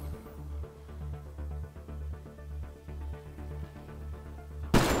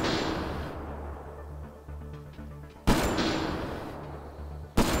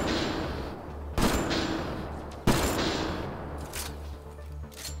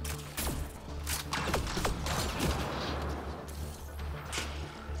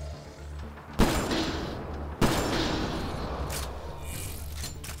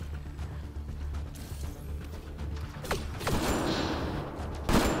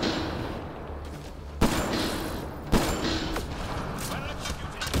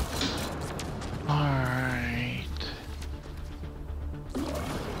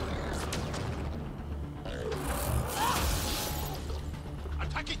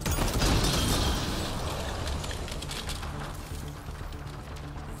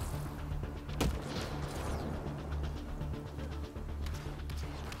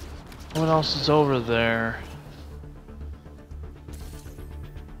 else is over there?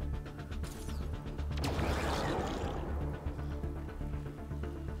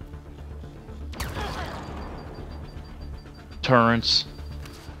 Turrets.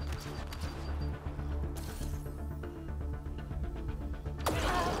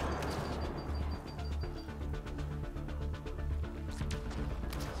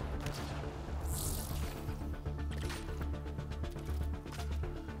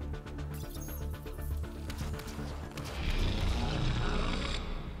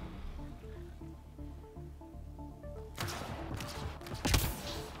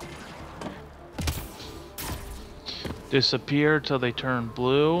 Disappear till they turn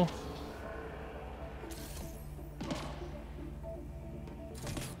blue.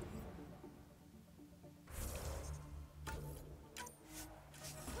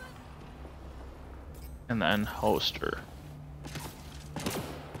 And then holster.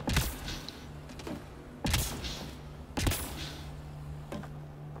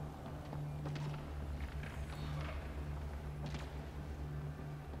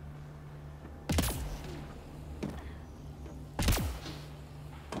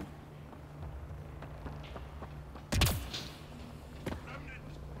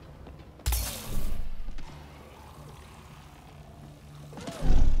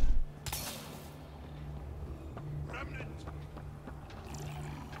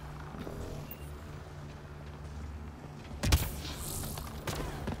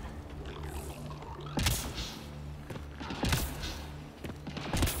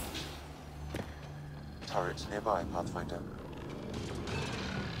 Turret nearby, Pathfinder.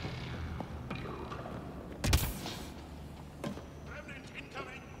 Remnant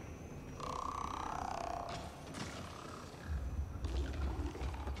incoming!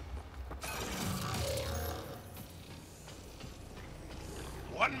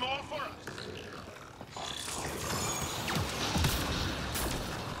 One more for us!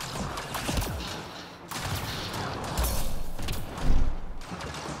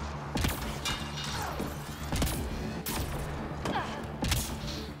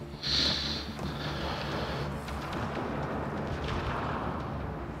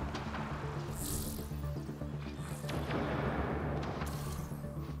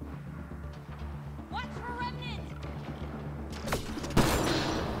 Watch for remnants!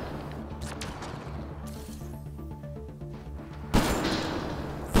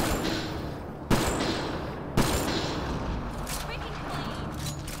 Breaking flame!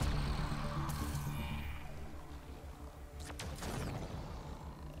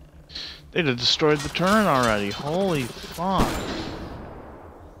 They'd have destroyed the turret already. Holy fuck.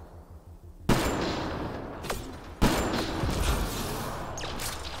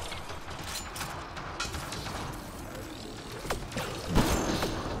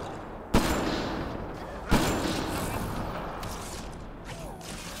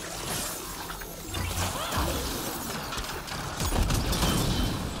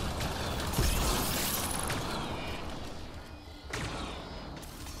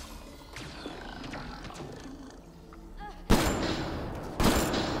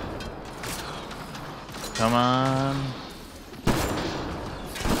 Come on.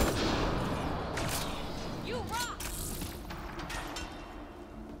 You rock!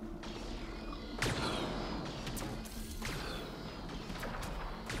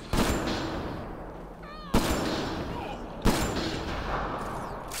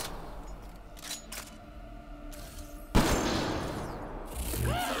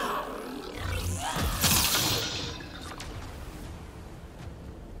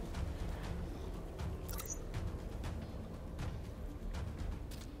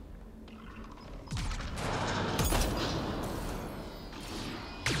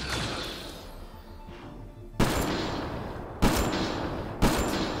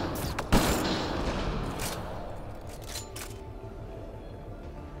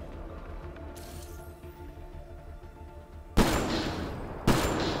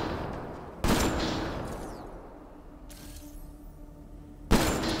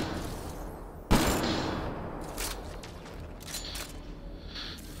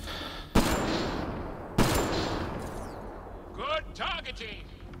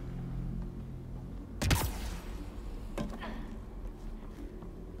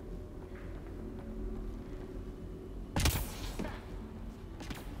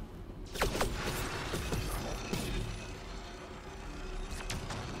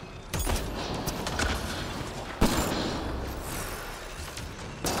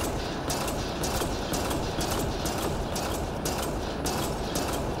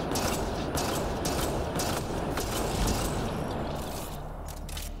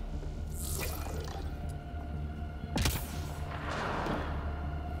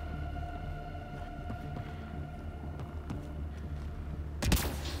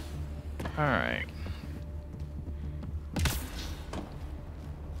 Alright.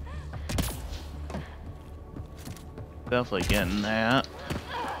 Definitely getting that.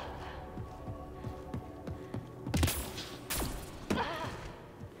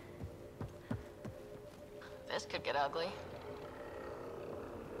 This could get ugly.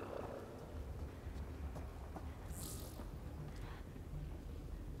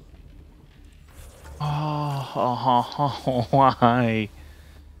 Oh, why?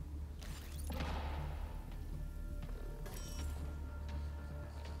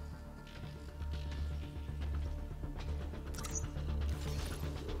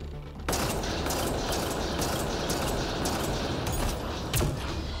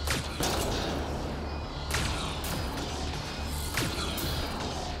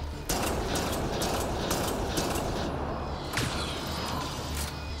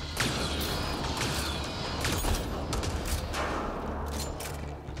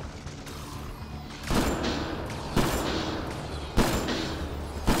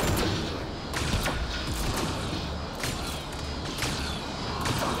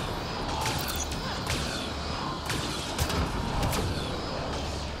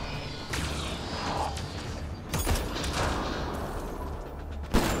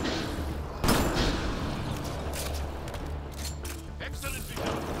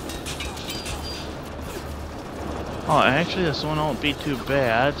 Oh, actually, this one won't be too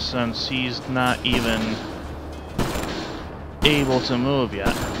bad since he's not even able to move yet.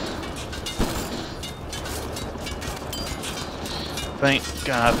 Thank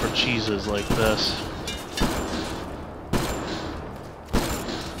God for cheeses like this.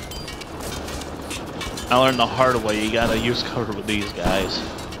 I learned the hard way, you gotta use cover with these guys.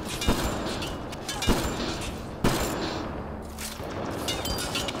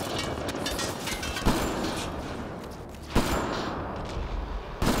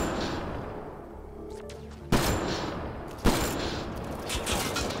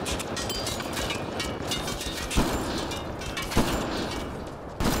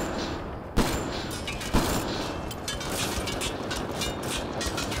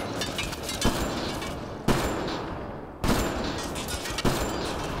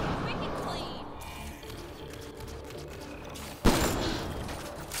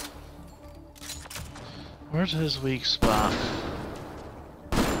 Where's his weak spot?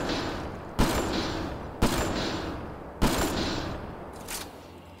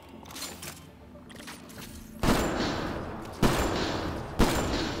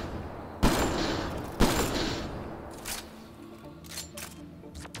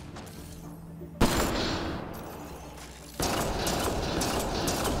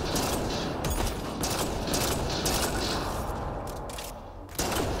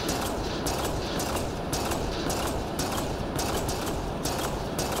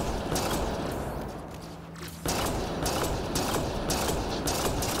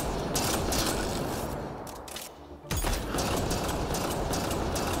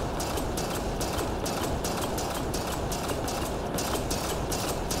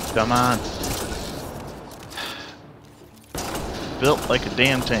 Come on. Built like a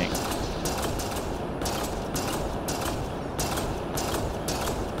damn tank.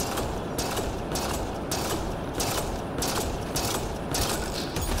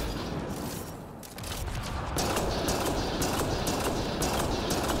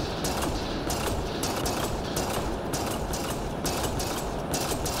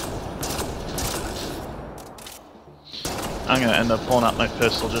 I'm gonna end up pulling out my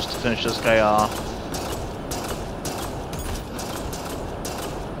pistol just to finish this guy off.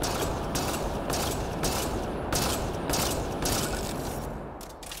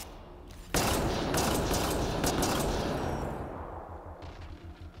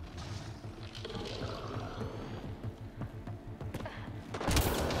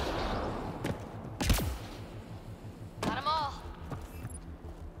 Got 'em all.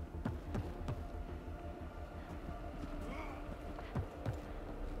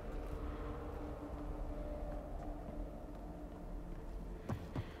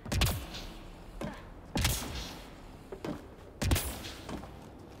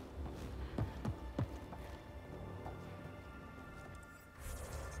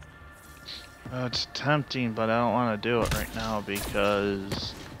 It's tempting, but I don't want to do it right now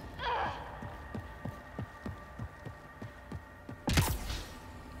because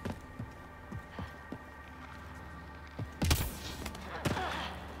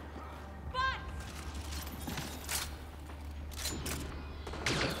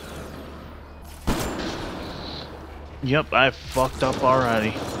yep, I fucked up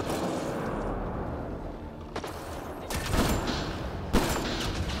already.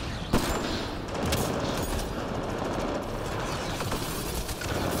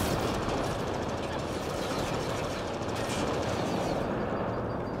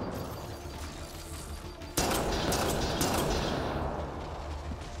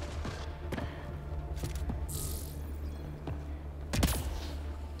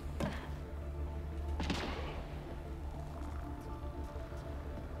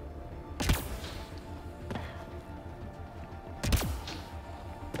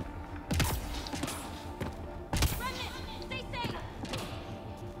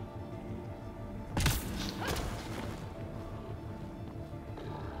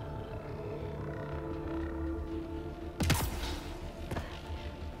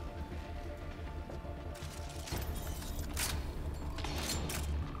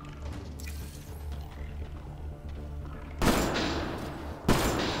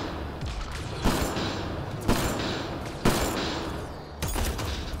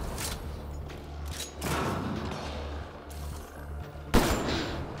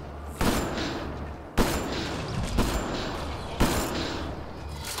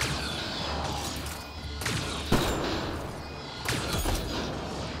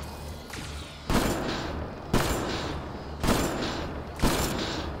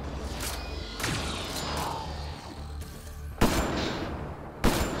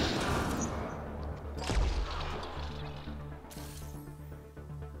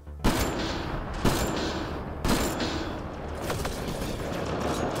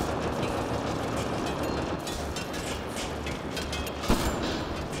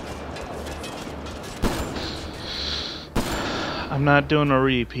 I'm not doing a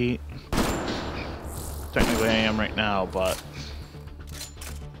repeat. Technically I am right now, but...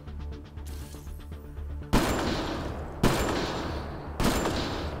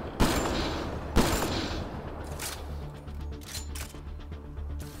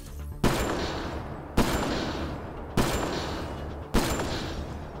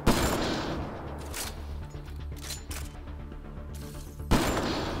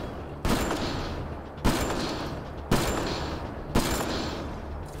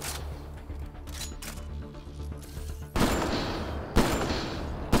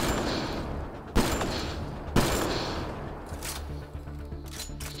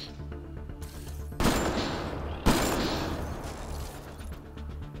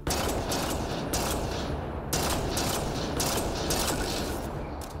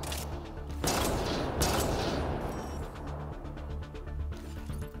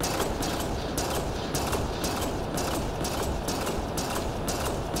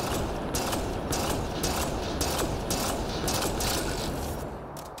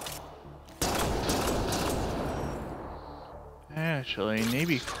 Actually,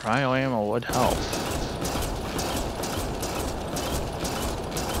 maybe cryo ammo would help.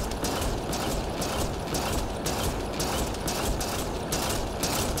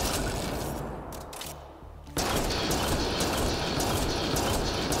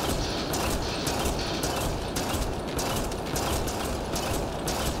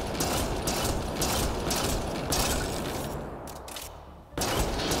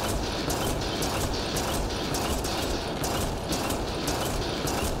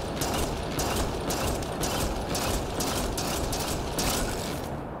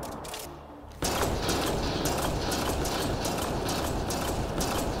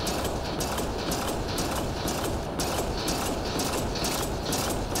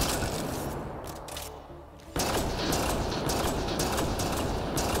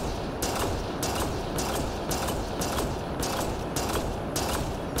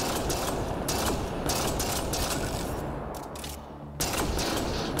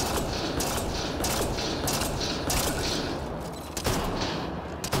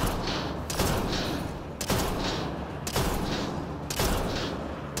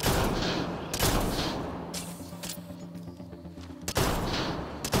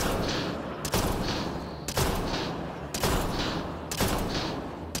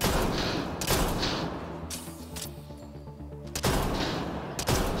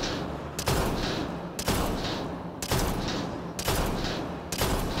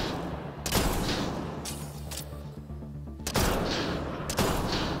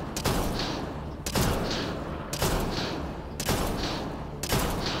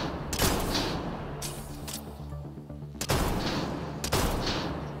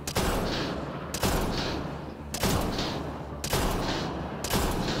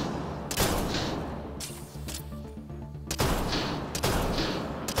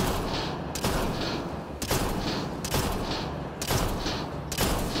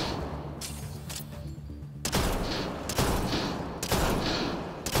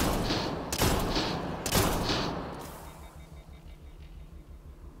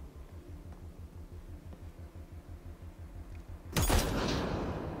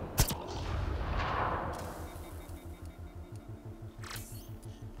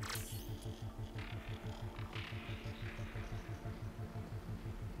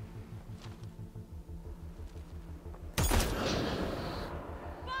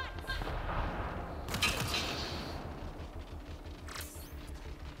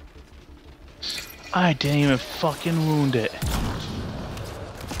 I didn't even fucking wound it.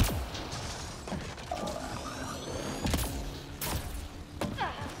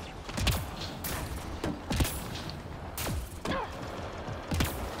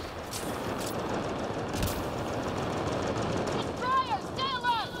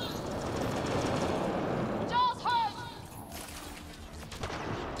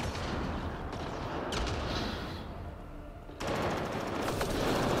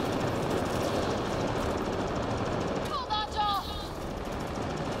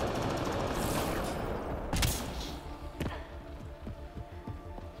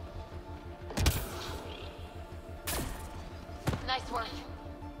 Nice work.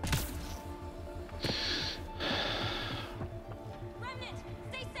 Remnant,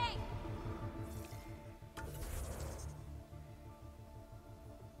 stay safe.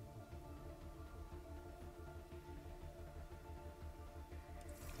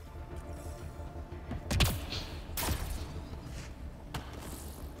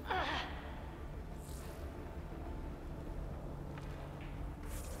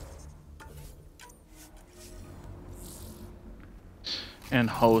 and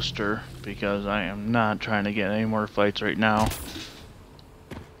host her, because I am not trying to get any more fights right now.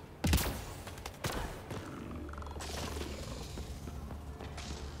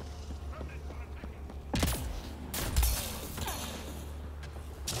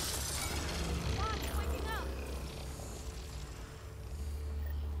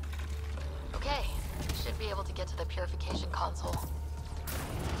 Okay, should be able to get to the purification console.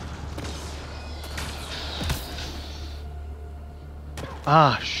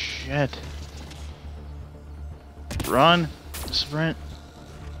 Ah, shit. Run. Sprint.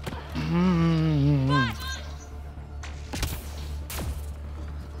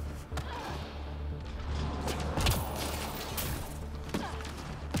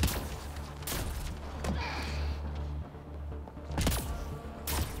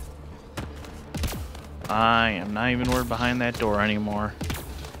 I am not even worried behind that door anymore.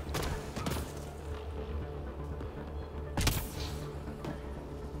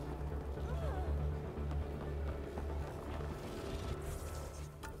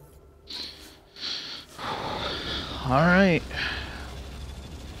 All right.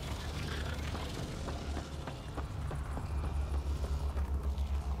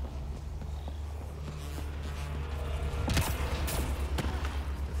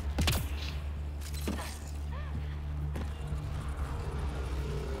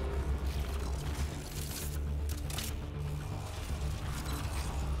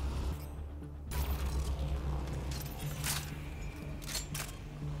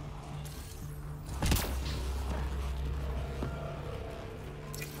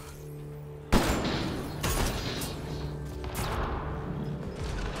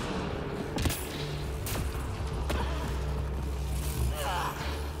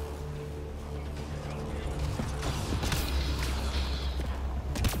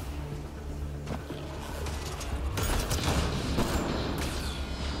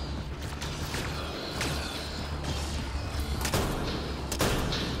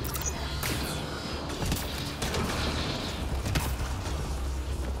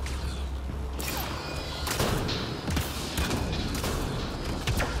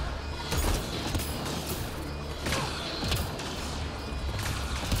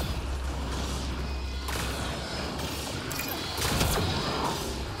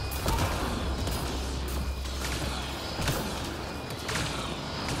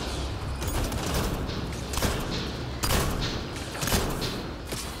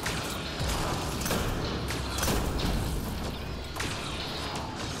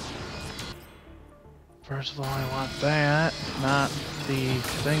 First of all, I want that, not the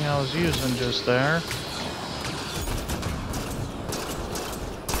thing I was using just there.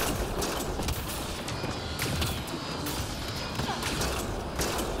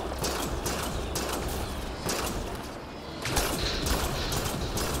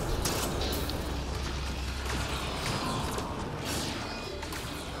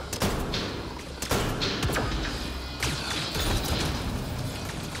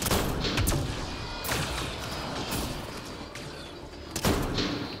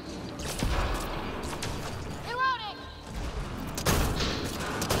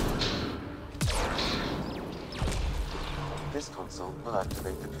 This console will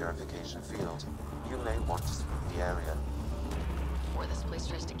activate the purification field. You may want to sweep the area. Or this place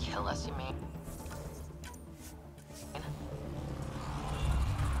tries to kill us, you mean?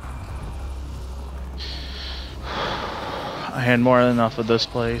 I had more than enough of this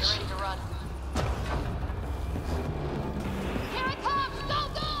place. Ready to run. Here it comes! Go,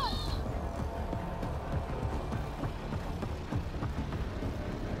 go!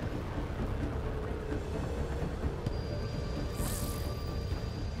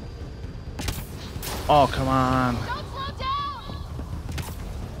 Oh, come on. Don't slow down!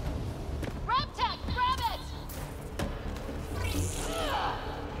 Reptech, grab it!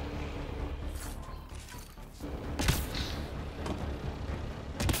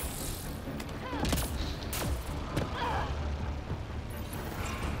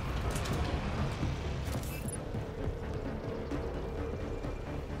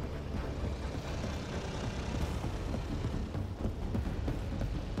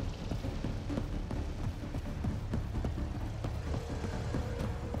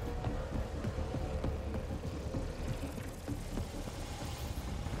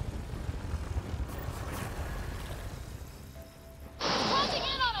 Closing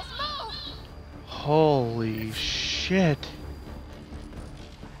in on us, move! Holy shit.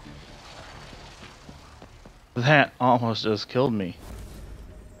 That almost just killed me.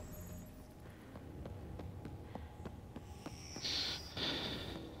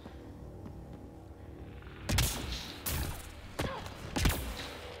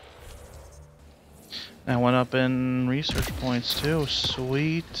 I went up in research points too.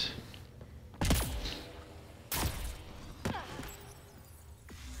 Sweet.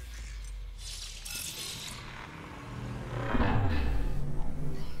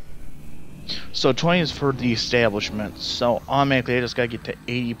 So 20 is for the establishment, so automatically I just gotta get to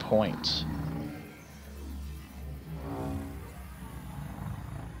 80 points.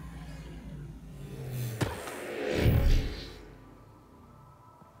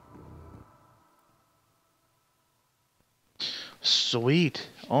 Sweet.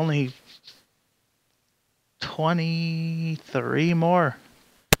 Only 23 more.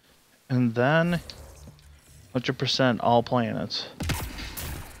 And then 100% all planets.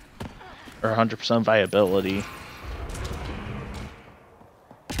 Or 100% viability.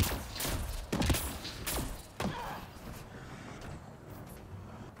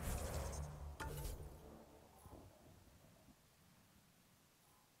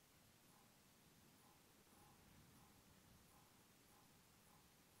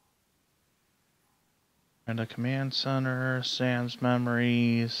 And a command center, Sam's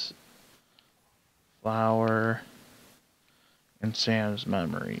memories, flower, and Sam's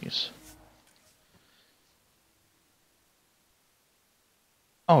memories.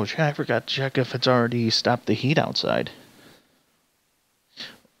 Oh, I forgot to check if it's already stopped the heat outside.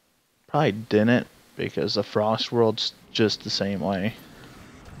 Probably didn't, because the Frost World's just the same way.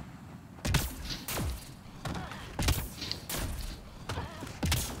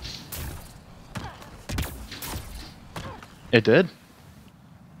 It did?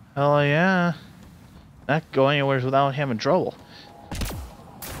 Hell yeah. Not go anywhere without having trouble.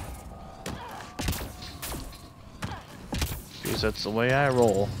 Because that's the way I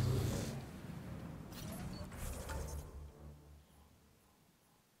roll.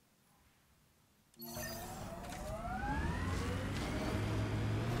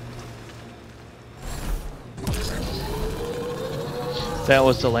 That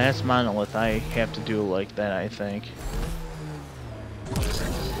was the last monolith I have to do like that, I think.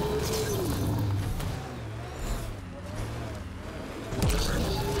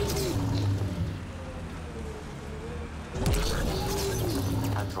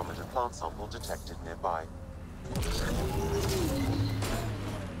 Andromeda plant sample detected nearby.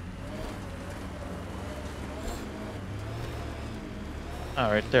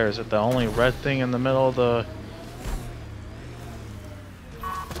 Alright, there. Is it the only red thing in the middle of the...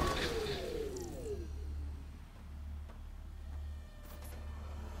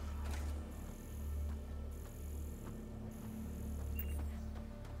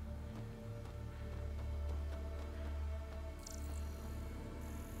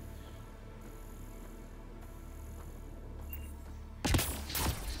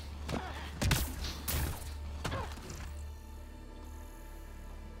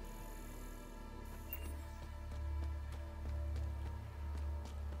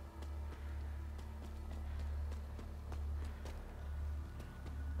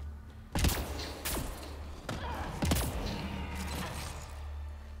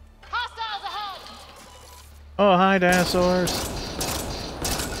 Oh, hi, dinosaurs.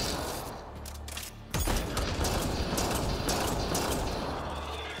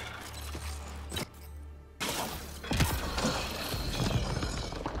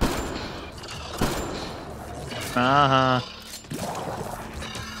 Uh-huh.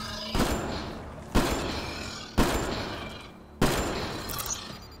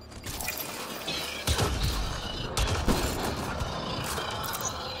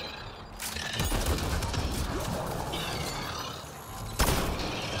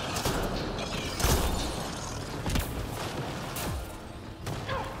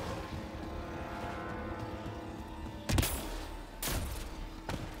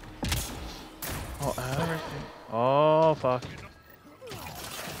 Oh, everything. Oh, fuck.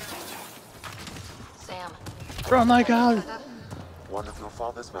 Sam. Run like hell. One of your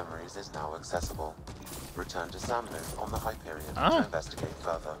father's memories is now accessible. Return to Samno on the Hyperion Ah. to investigate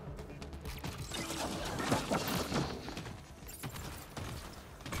further.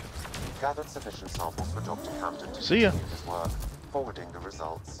 Gathered sufficient samples for Dr. Camden to See ya. continue his work, forwarding the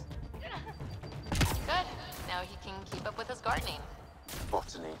results. Good. Now he can keep up with his gardening.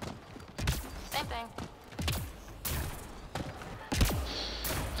 Botany. Same thing.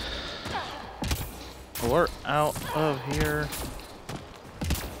 We're out of here.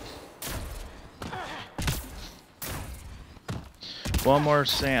 One more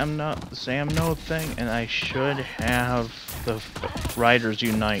Sam node thing, and I should have the Riders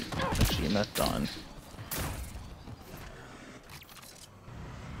Unite achievement done.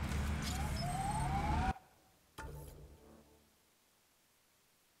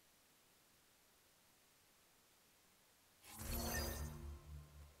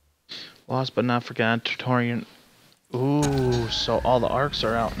 Lost but not forgotten. Tutorial. Ooh, so all the arcs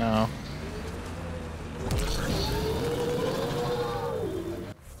are out now.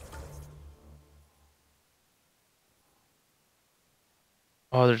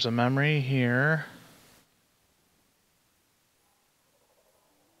 Oh, there's a memory here.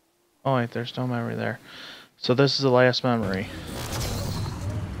 Oh wait, there's no memory there. So this is the last memory.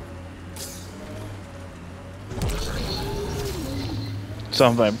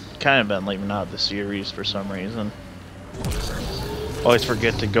 Something I've kind of been leaving out of the series for some reason. Always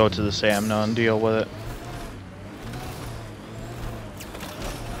forget to go to the Samna and deal with it.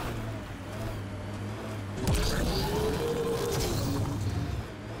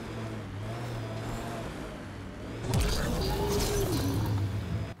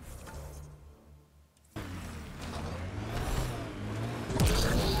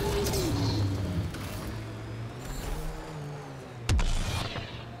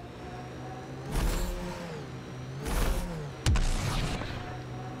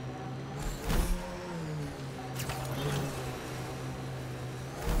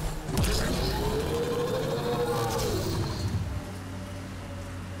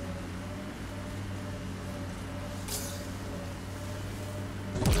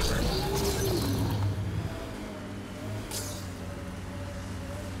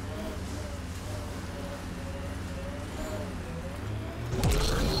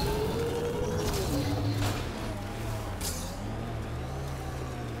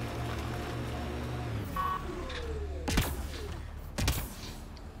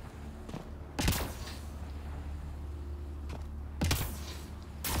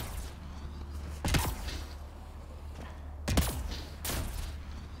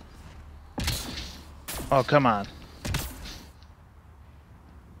 Oh, come on.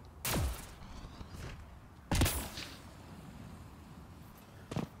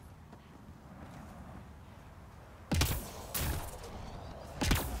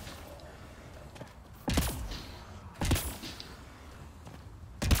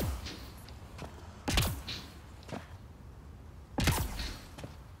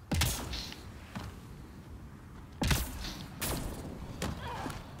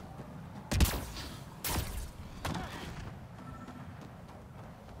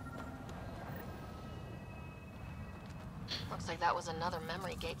 Looks like that was another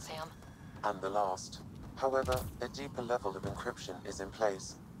memory gate, Sam. And the last. However, a deeper level of encryption is in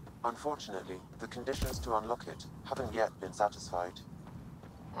place. Unfortunately, the conditions to unlock it haven't yet been satisfied.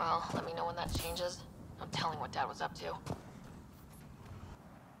 Well, let me know when that changes. I'm telling what Dad was up to.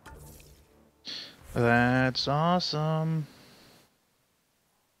 That's awesome.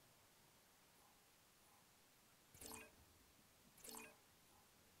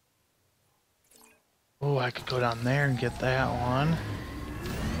 Oh, I could go down there and get that one.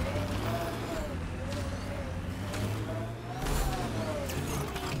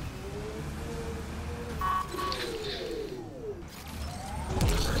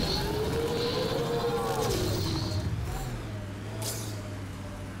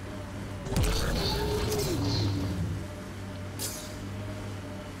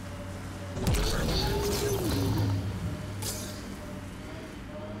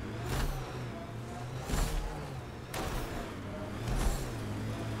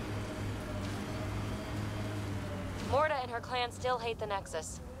 Morta and her clan still hate the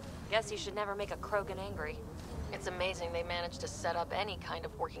Nexus. Guess you should never make a Krogan angry. It's amazing they managed to set up any kind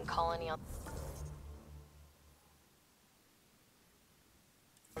of working colony on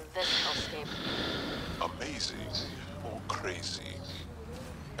this hellscape. Amazing or crazy?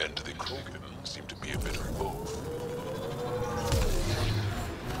 And the Krogan seem to be a bit of both.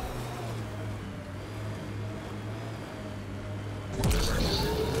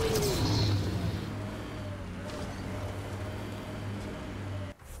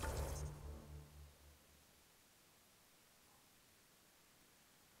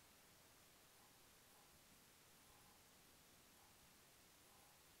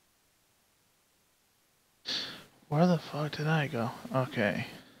 Where the fuck did I go? Okay.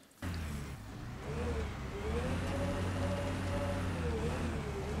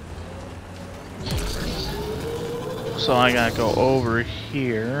 So I gotta go over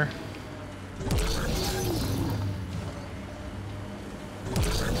here.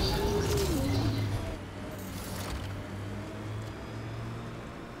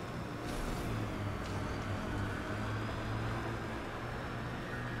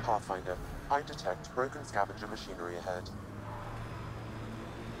 Pathfinder, I detect broken scavenger machinery ahead.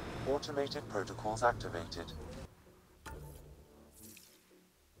 Automated protocols activated.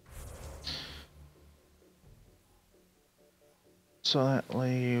 So that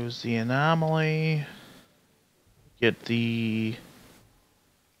leaves the anomaly. Get the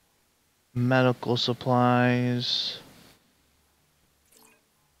medical supplies.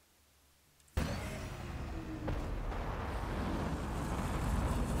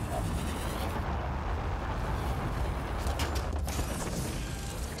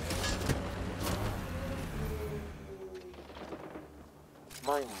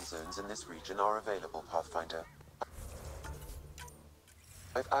 Mining zones in this region are available, Pathfinder.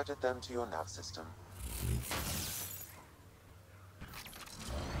 I've added them to your nav system.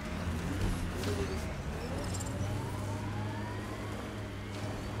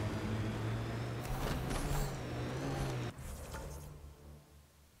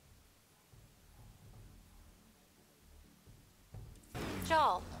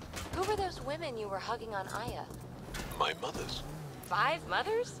 Joel, who were those women you were hugging on Aya? My mother's. 5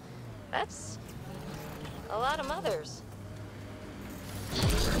 mothers? That's a lot of mothers.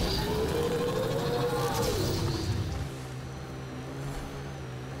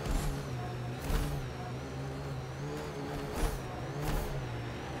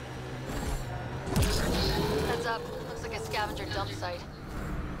 Heads up. Looks like a scavenger dump site.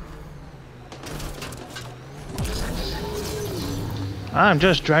 I'm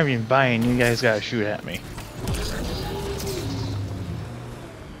just driving by and you guys gotta shoot at me.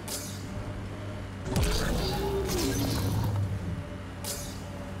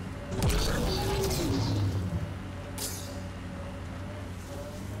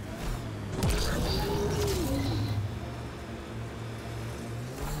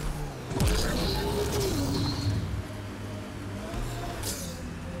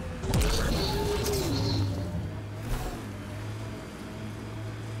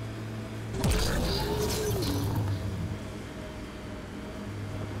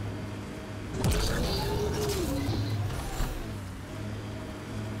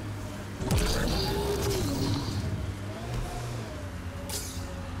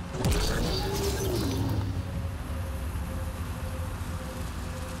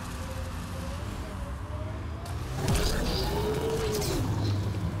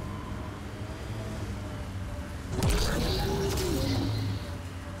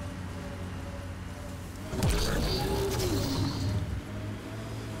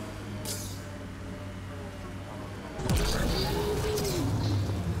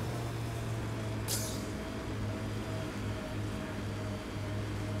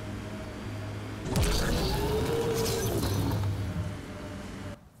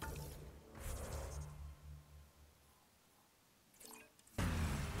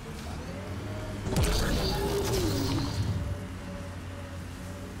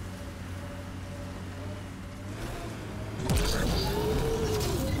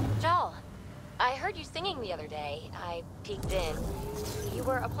 Joel, I heard you singing the other day. I peeked in. You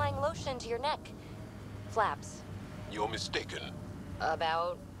were applying lotion to your neck. Flaps. You're mistaken.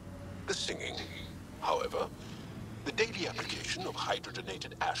 About... The singing. However, the daily application of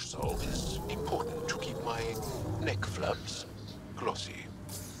hydrogenated ash salve is important to keep my neck flaps glossy.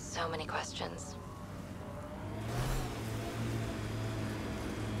 So many questions.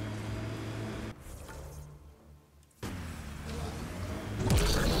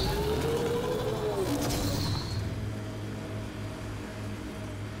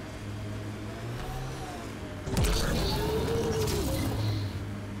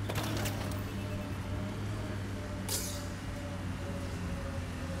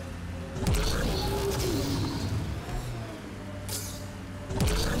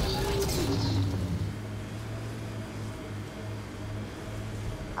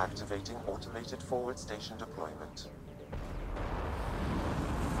 Activating automated forward station deployment.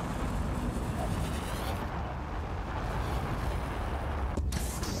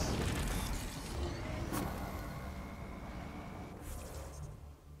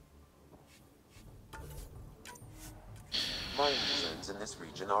 Mining zones in this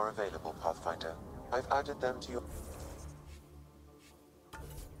region are available, Pathfinder. I've added them to your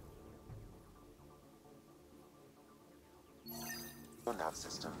nav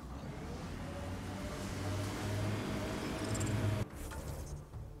system.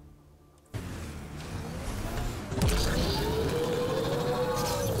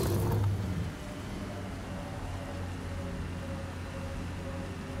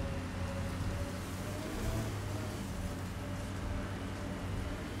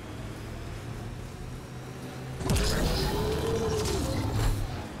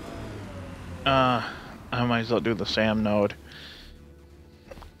 I might as well do the SAM node.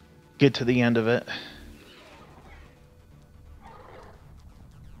 Get to the end of it.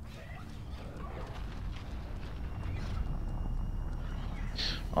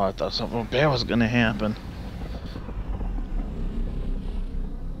 Oh, I thought something bad was gonna happen.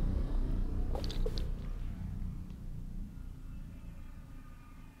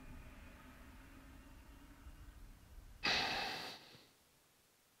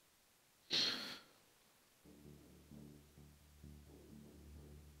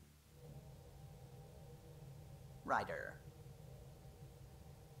 Ryder.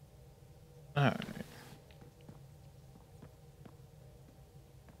 Alright.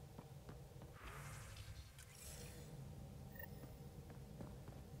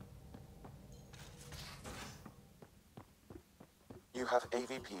 You have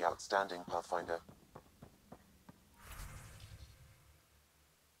AVP outstanding, Pathfinder.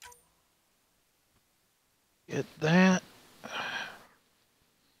 Get that.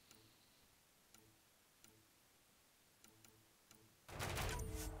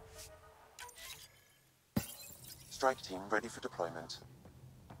 Strike team ready for deployment.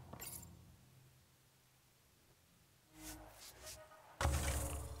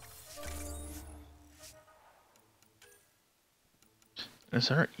 Is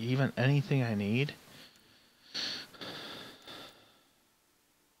there even anything I need?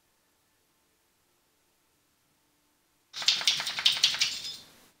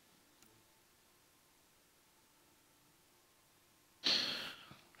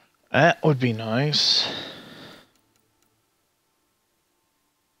 That would be nice.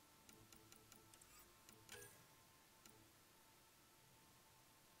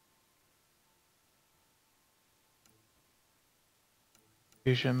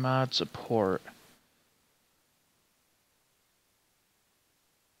 Fusion mod support.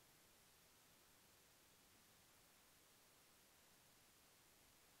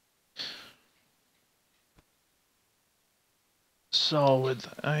 So with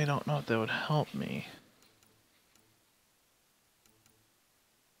I don't know if that would help me.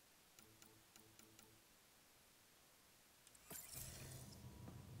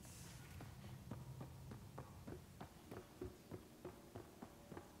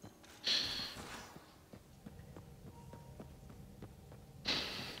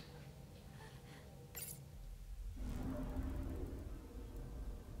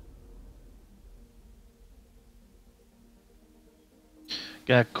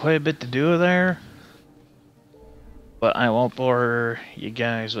 Got quite a bit to do there, but I won't bore you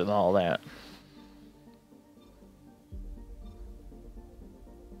guys with all that.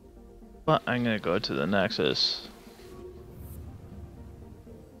 But I'm gonna go to the Nexus.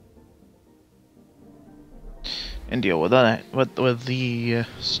 And deal with that, with the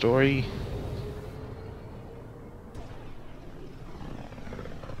story.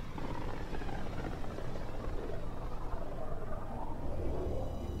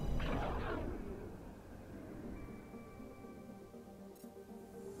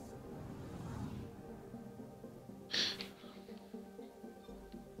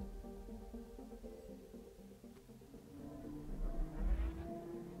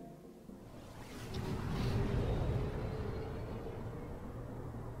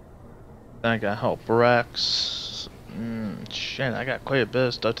 I gotta help Rex. Shit, I got quite a bit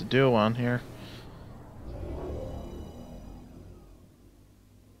of stuff to do on here.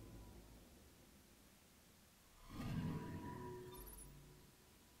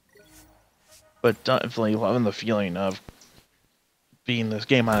 But definitely loving the feeling of being this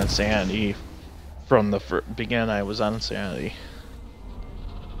game on Insanity. From the beginning, I was on Insanity.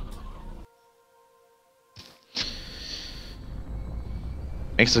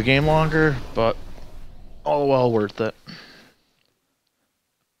 Makes the game longer, but all well worth it.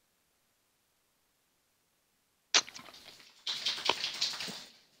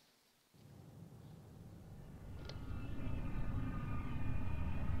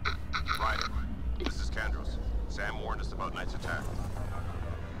 Ryder, this is Kandros. Sam warned us about Knight's attack.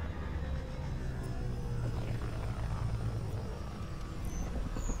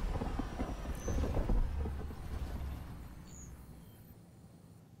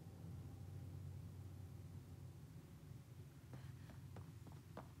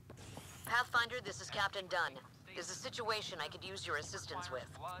 Pathfinder, this is Captain Dunn. There's a situation I could use your assistance with.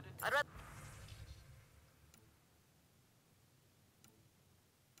 I'd rather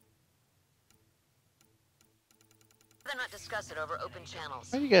not discuss it over open channels.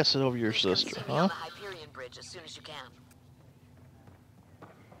 Why do you guys sit over your Please come sister, see me huh? on the Hyperion Bridge as soon as you can.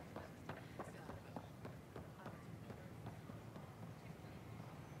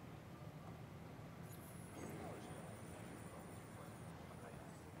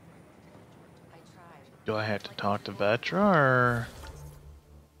 Do I have to talk to Vetra, or...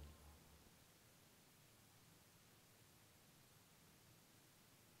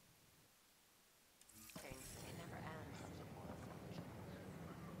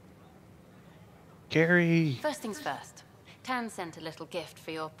 Carrie! First things first. Tan sent a little gift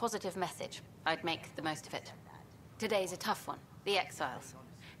for your positive message. I'd make the most of it. Today's a tough one. The Exiles.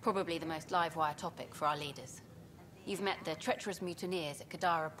 Probably the most live-wire topic for our leaders. You've met the treacherous mutineers at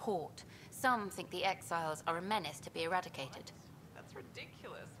Kadara Port. Some think the Exiles are a menace to be eradicated. That's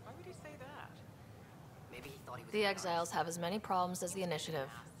ridiculous. Why would you say that? Maybe he thought he was... The Exiles have as many problems as the Initiative.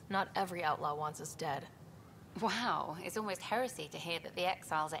 Not every outlaw wants us dead. Wow, it's almost heresy to hear that the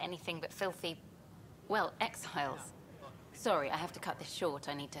Exiles are anything but filthy... well, exiles. Sorry, I have to cut this short.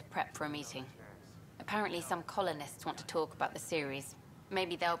 I need to prep for a meeting. Apparently some colonists want to talk about the series.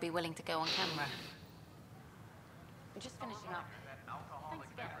 Maybe they'll be willing to go on camera. Just finishing up. Thanks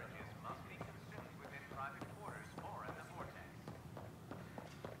again.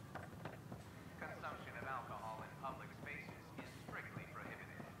 Consumption of alcohol in public spaces is strictly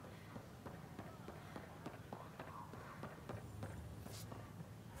prohibited.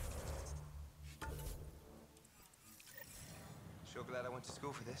 Sure glad I went to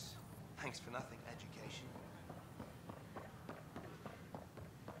school for this. Thanks for nothing, education.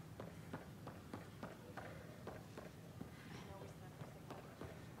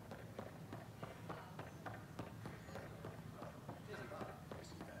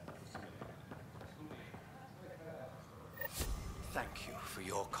 Thank you for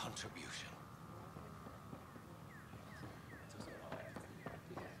your contribution.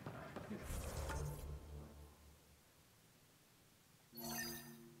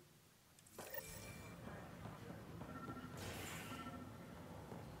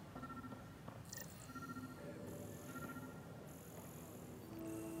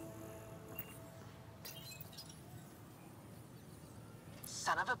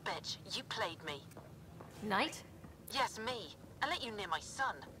 Son of a bitch, you played me. Knight? Yes, me. I let you near my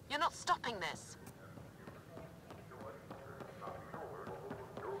son. You're not stopping this.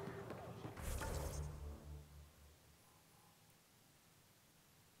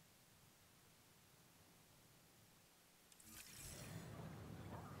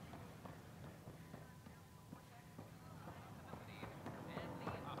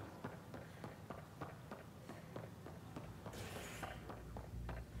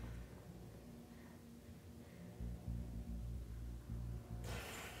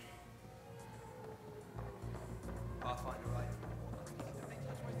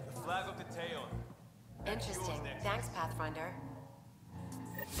 The flag of the Taon. Interesting. Thanks, Pathfinder.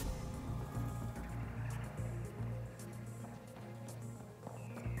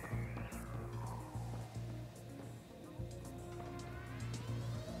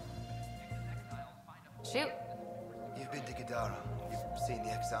 Shoot. You've been to Kadara. You've seen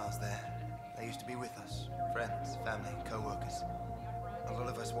the exiles there. They used to be with us. Friends, family, co-workers. A lot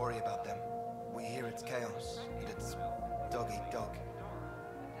of us worry about them. We hear it's chaos, and it's dog-eat-dog.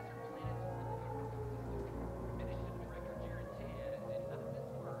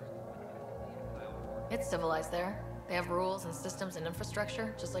 It's civilized there. They have rules and systems and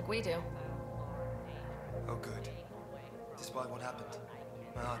infrastructure, just like we do. Oh, good. Despite what happened,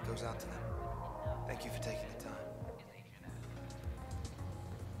 my heart goes out to them. Thank you for taking the time.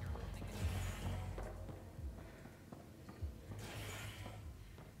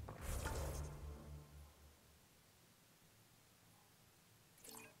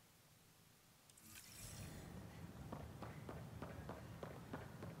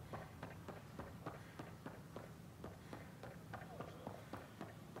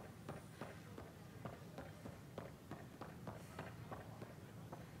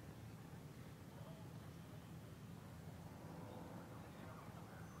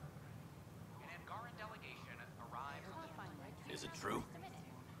 Is it true?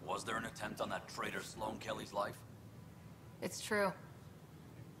 Was there an attempt on that traitor Sloane Kelly's life? It's true.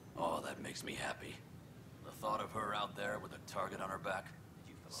 Oh, that makes me happy. The thought of her out there with a target on her back.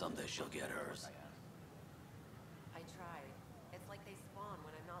 Someday she'll get hers. I tried. It's like they spawn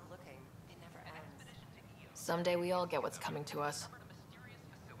when I'm not looking. It never ends. Someday we all get what's coming to us.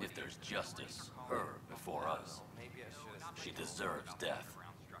 If there's justice, her before us. She deserves death.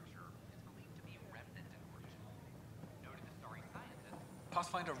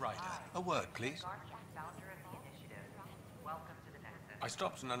 Pathfinder Ryder, a word, please. I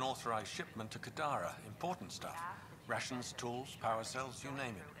stopped an unauthorized shipment to Kadara. Important stuff. Rations, tools, power cells, you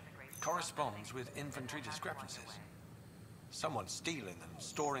name it. Corresponds with inventory discrepancies. Someone's stealing and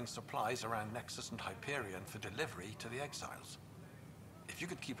storing supplies around Nexus and Hyperion for delivery to the Exiles. If you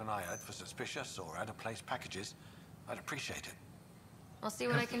could keep an eye out for suspicious or out-of-place packages, I'd appreciate it. I'll see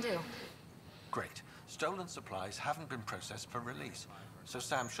what I can do. Great. Stolen supplies haven't been processed for release, so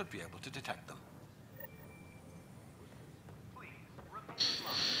Sam should be able to detect them.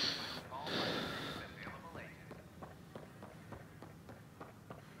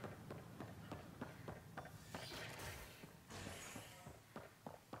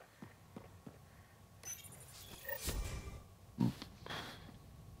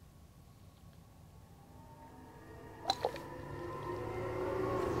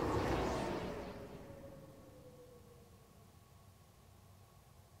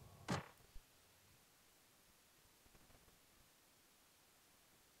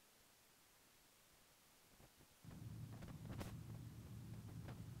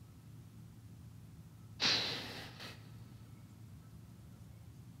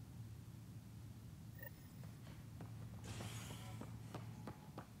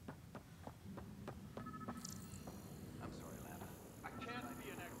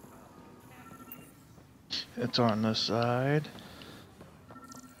 It's on this side.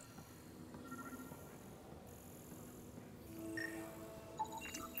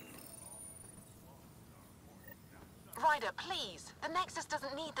 Ryder, please. The Nexus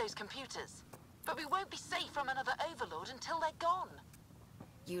doesn't need those computers. But we won't be safe from another Overlord until they're gone.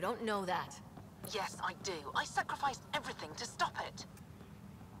 You don't know that. Yes, I do. I sacrificed everything to stop it.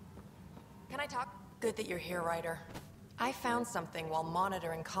 Can I talk? Good that you're here, Ryder. I found something while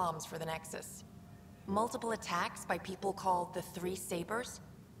monitoring comms for the Nexus. Multiple attacks by people called the Three Sabers.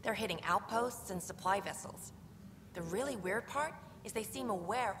 They're hitting outposts and supply vessels. The really weird part is they seem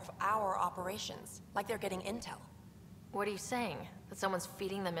aware of our operations, like they're getting intel. What are you saying? That someone's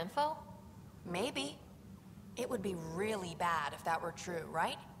feeding them info? Maybe. It would be really bad if that were true,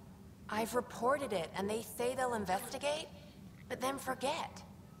 right? I've reported it, and they say they'll investigate, but then forget.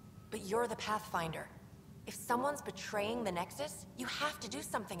 But you're the Pathfinder. If someone's betraying the Nexus, you have to do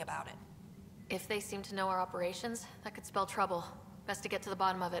something about it. If they seem to know our operations, that could spell trouble. Best to get to the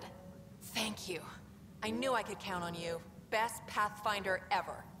bottom of it. Thank you. I knew I could count on you. Best Pathfinder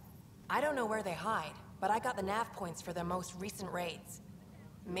ever. I don't know where they hide, but I got the nav points for their most recent raids.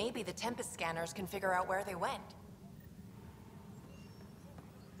 Maybe the Tempest scanners can figure out where they went.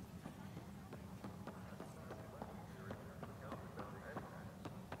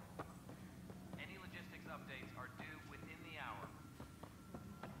 Any logistics updates are due within the hour.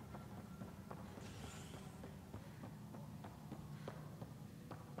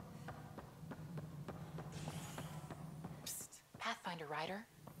 Psst. Pathfinder Ryder.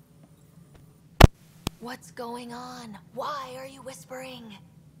 What's going on? Why are you whispering?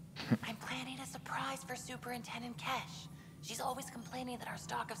 I'm planning a surprise for Superintendent Kesh. She's always complaining that our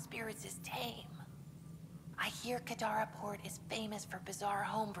stock of spirits is tame. I hear Kadara Port is famous for bizarre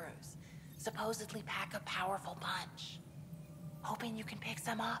homebrews, supposedly pack a powerful punch. Hoping you can pick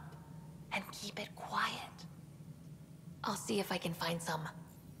some up and keep it quiet. I'll see if I can find some.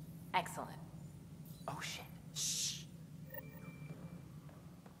 Excellent. Oh shit. Shh.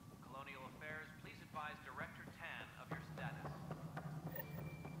 Colonial Affairs, please advise Director Tan of your status.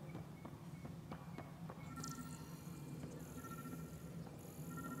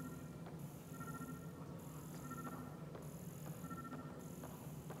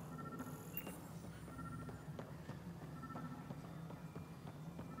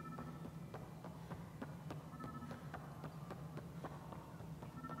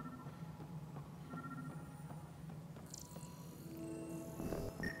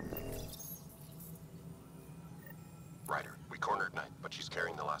 Ryder, we cornered Knight, but she's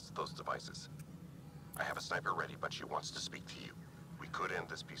carrying the last of those devices. I have a sniper ready, but she wants to speak to you. We could end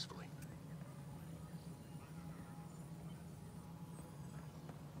this peacefully.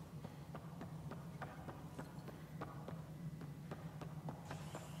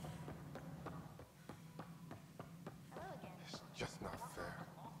 It's just not fair.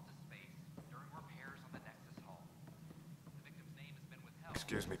 During repairs on the Nexus Hull. The victim's name has been withheld.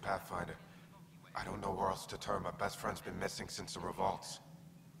 Excuse me, Pathfinder. I don't know where else to turn. My best friend's been missing since the revolts.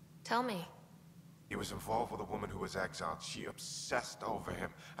 Tell me. He was involved with a woman who was exiled. She obsessed over him,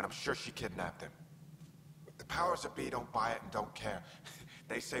 and I'm sure she kidnapped him. The powers that be don't buy it and don't care.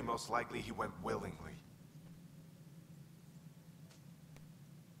 They say most likely he went willingly.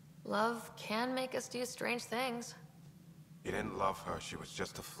 Love can make us do strange things. He didn't love her. She was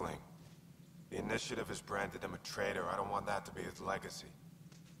just a fling. The Initiative has branded him a traitor. I don't want that to be his legacy.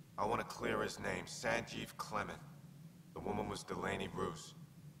 I want to clear his name, Sanjeev Clement. The woman was Delaney Roos.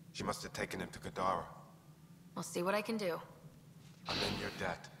 She must have taken him to Kadara. I'll see what I can do. I'm in your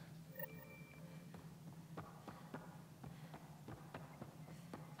debt.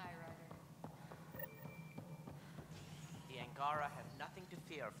 The Angara have nothing to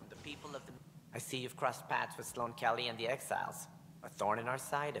fear from the people of the... I see you've crossed paths with Sloane Kelly and the Exiles. A thorn in our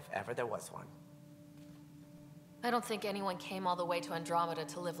side if ever there was one. I don't think anyone came all the way to Andromeda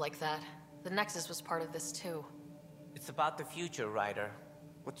to live like that. The Nexus was part of this too. It's about the future, Ryder.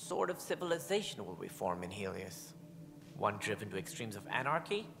 What sort of civilization will we form in Helios? One driven to extremes of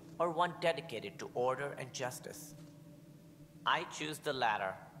anarchy, or one dedicated to order and justice? I choose the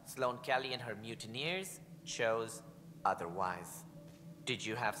latter. Sloane Kelly and her mutineers chose otherwise. Did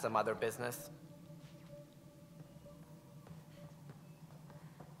you have some other business?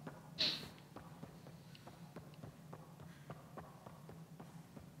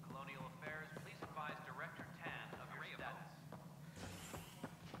 Colonial Affairs, please advise Director Tan of your status.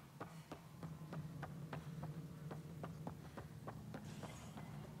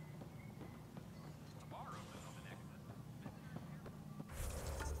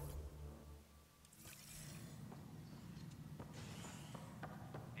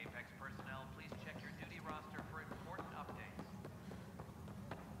 Apex personnel,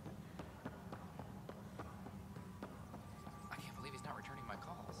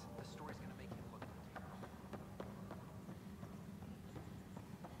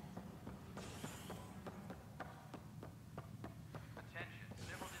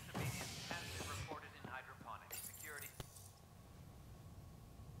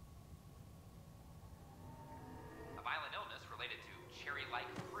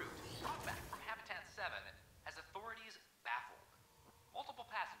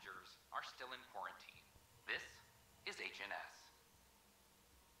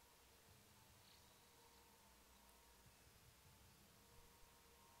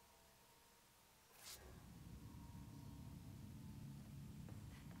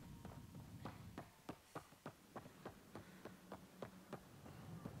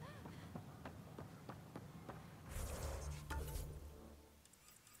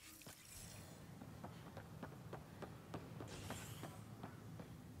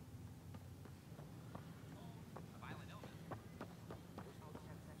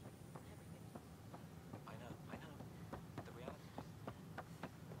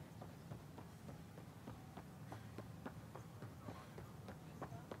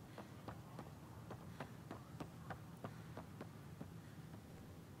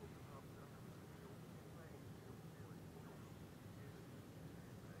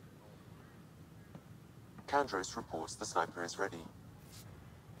 Kandros reports the sniper is ready.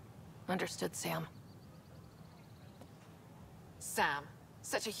 Understood, Sam. Sam,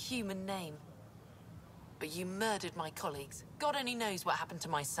 such a human name. But you murdered my colleagues. God only knows what happened to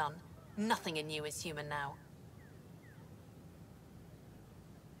my son. Nothing in you is human now.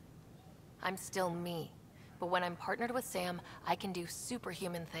 I'm still me. But when I'm partnered with Sam, I can do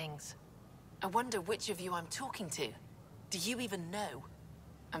superhuman things. I wonder which of you I'm talking to. Do you even know?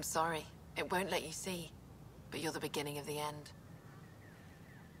 I'm sorry, it won't let you see. But you're the beginning of the end.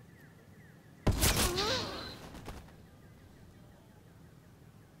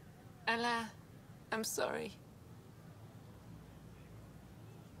 Ella, I'm sorry.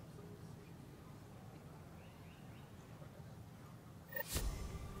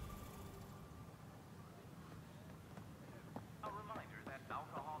 A reminder that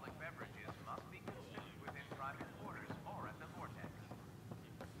alcoholic beverages must be consumed within private quarters or at the vortex.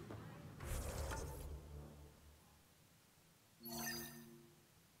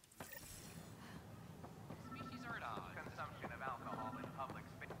 Species are at odds. Consumption of alcohol in public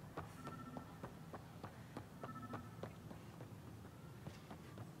space.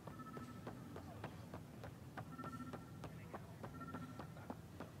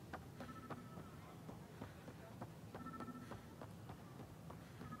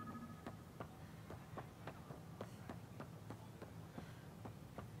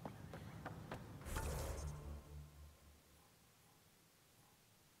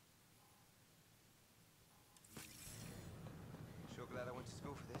 Sure glad I went to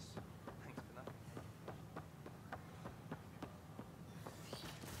school for this. Thanks for nothing.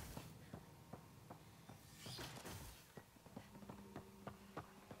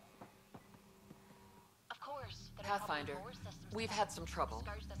 Of course. Pathfinder, we've had some trouble.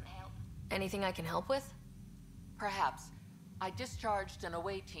 Anything I can help with? Perhaps. I discharged an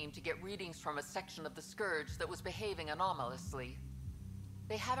away team to get readings from a section of the Scourge that was behaving anomalously.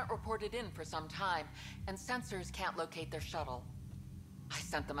 They haven't reported in for some time, and sensors can't locate their shuttle. I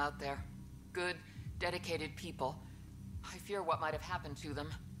sent them out there. Good, dedicated people. I fear what might have happened to them.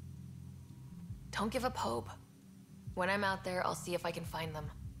 Don't give up hope. When I'm out there, I'll see if I can find them.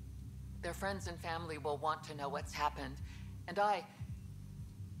 Their friends and family will want to know what's happened, and I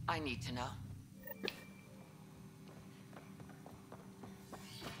need to know.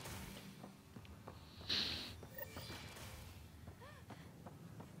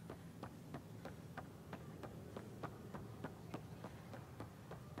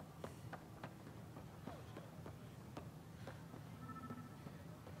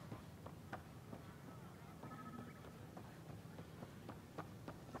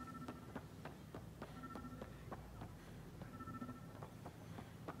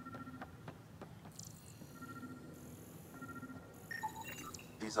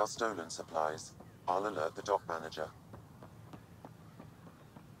 These are stolen supplies. I'll alert the dock manager.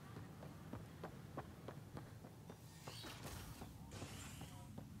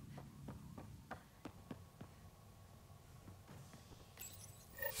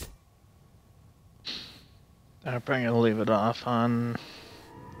 I'm probably gonna leave it off on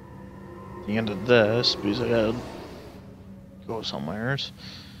the end of this because I gotta go somewheres.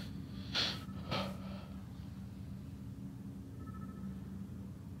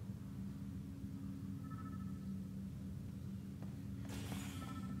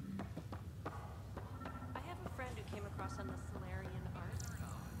 I have a friend who came across on the Solarian art.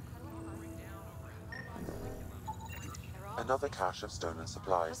 Another cache of stolen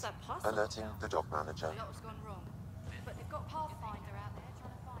supplies. Alerting the dock manager. A lot's gone wrong. But they've got Pathfinder out there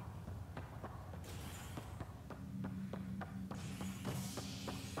trying to find them.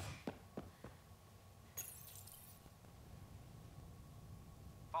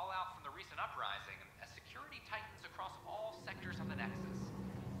 Fallout from the recent uprising as security tightens across all sectors of the Nexus.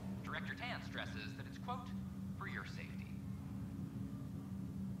 Director Tan stresses that it's, quote, for your safety.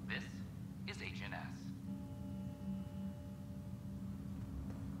 This is HNS.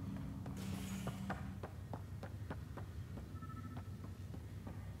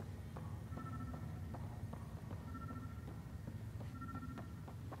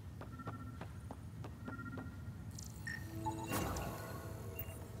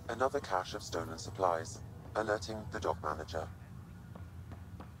 Another cache of stolen supplies. Alerting the dock manager.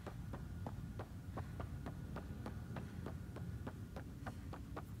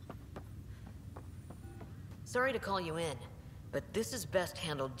 Sorry to call you in, but this is best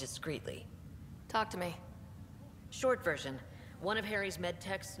handled discreetly. Talk to me. Short version, one of Harry's med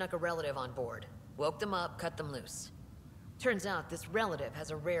techs snuck a relative on board. Woke them up, cut them loose. Turns out this relative has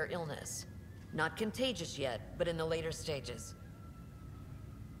a rare illness. Not contagious yet, but in the later stages.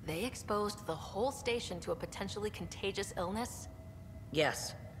 They exposed the whole station to a potentially contagious illness?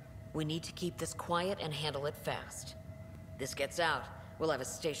 Yes. We need to keep this quiet and handle it fast. This gets out, we'll have a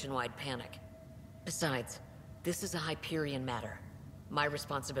station-wide panic. Besides, this is a Hyperion matter. My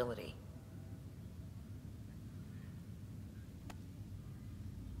responsibility.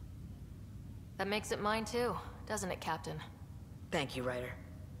 That makes it mine too, doesn't it, Captain? Thank you, Ryder.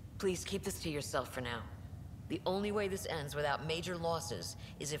 Please keep this to yourself for now. The only way this ends without major losses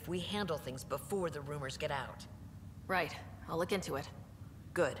is if we handle things before the rumors get out. Right. I'll look into it.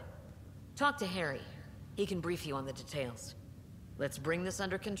 Good. Talk to Harry. He can brief you on the details. Let's bring this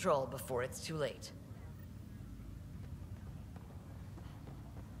under control before it's too late.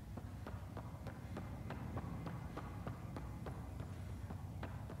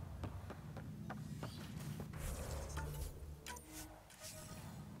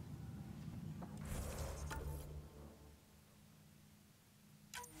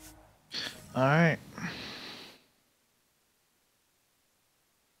 All right.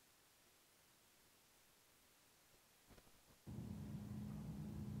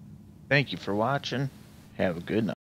 Thank you for watching. Have a good night.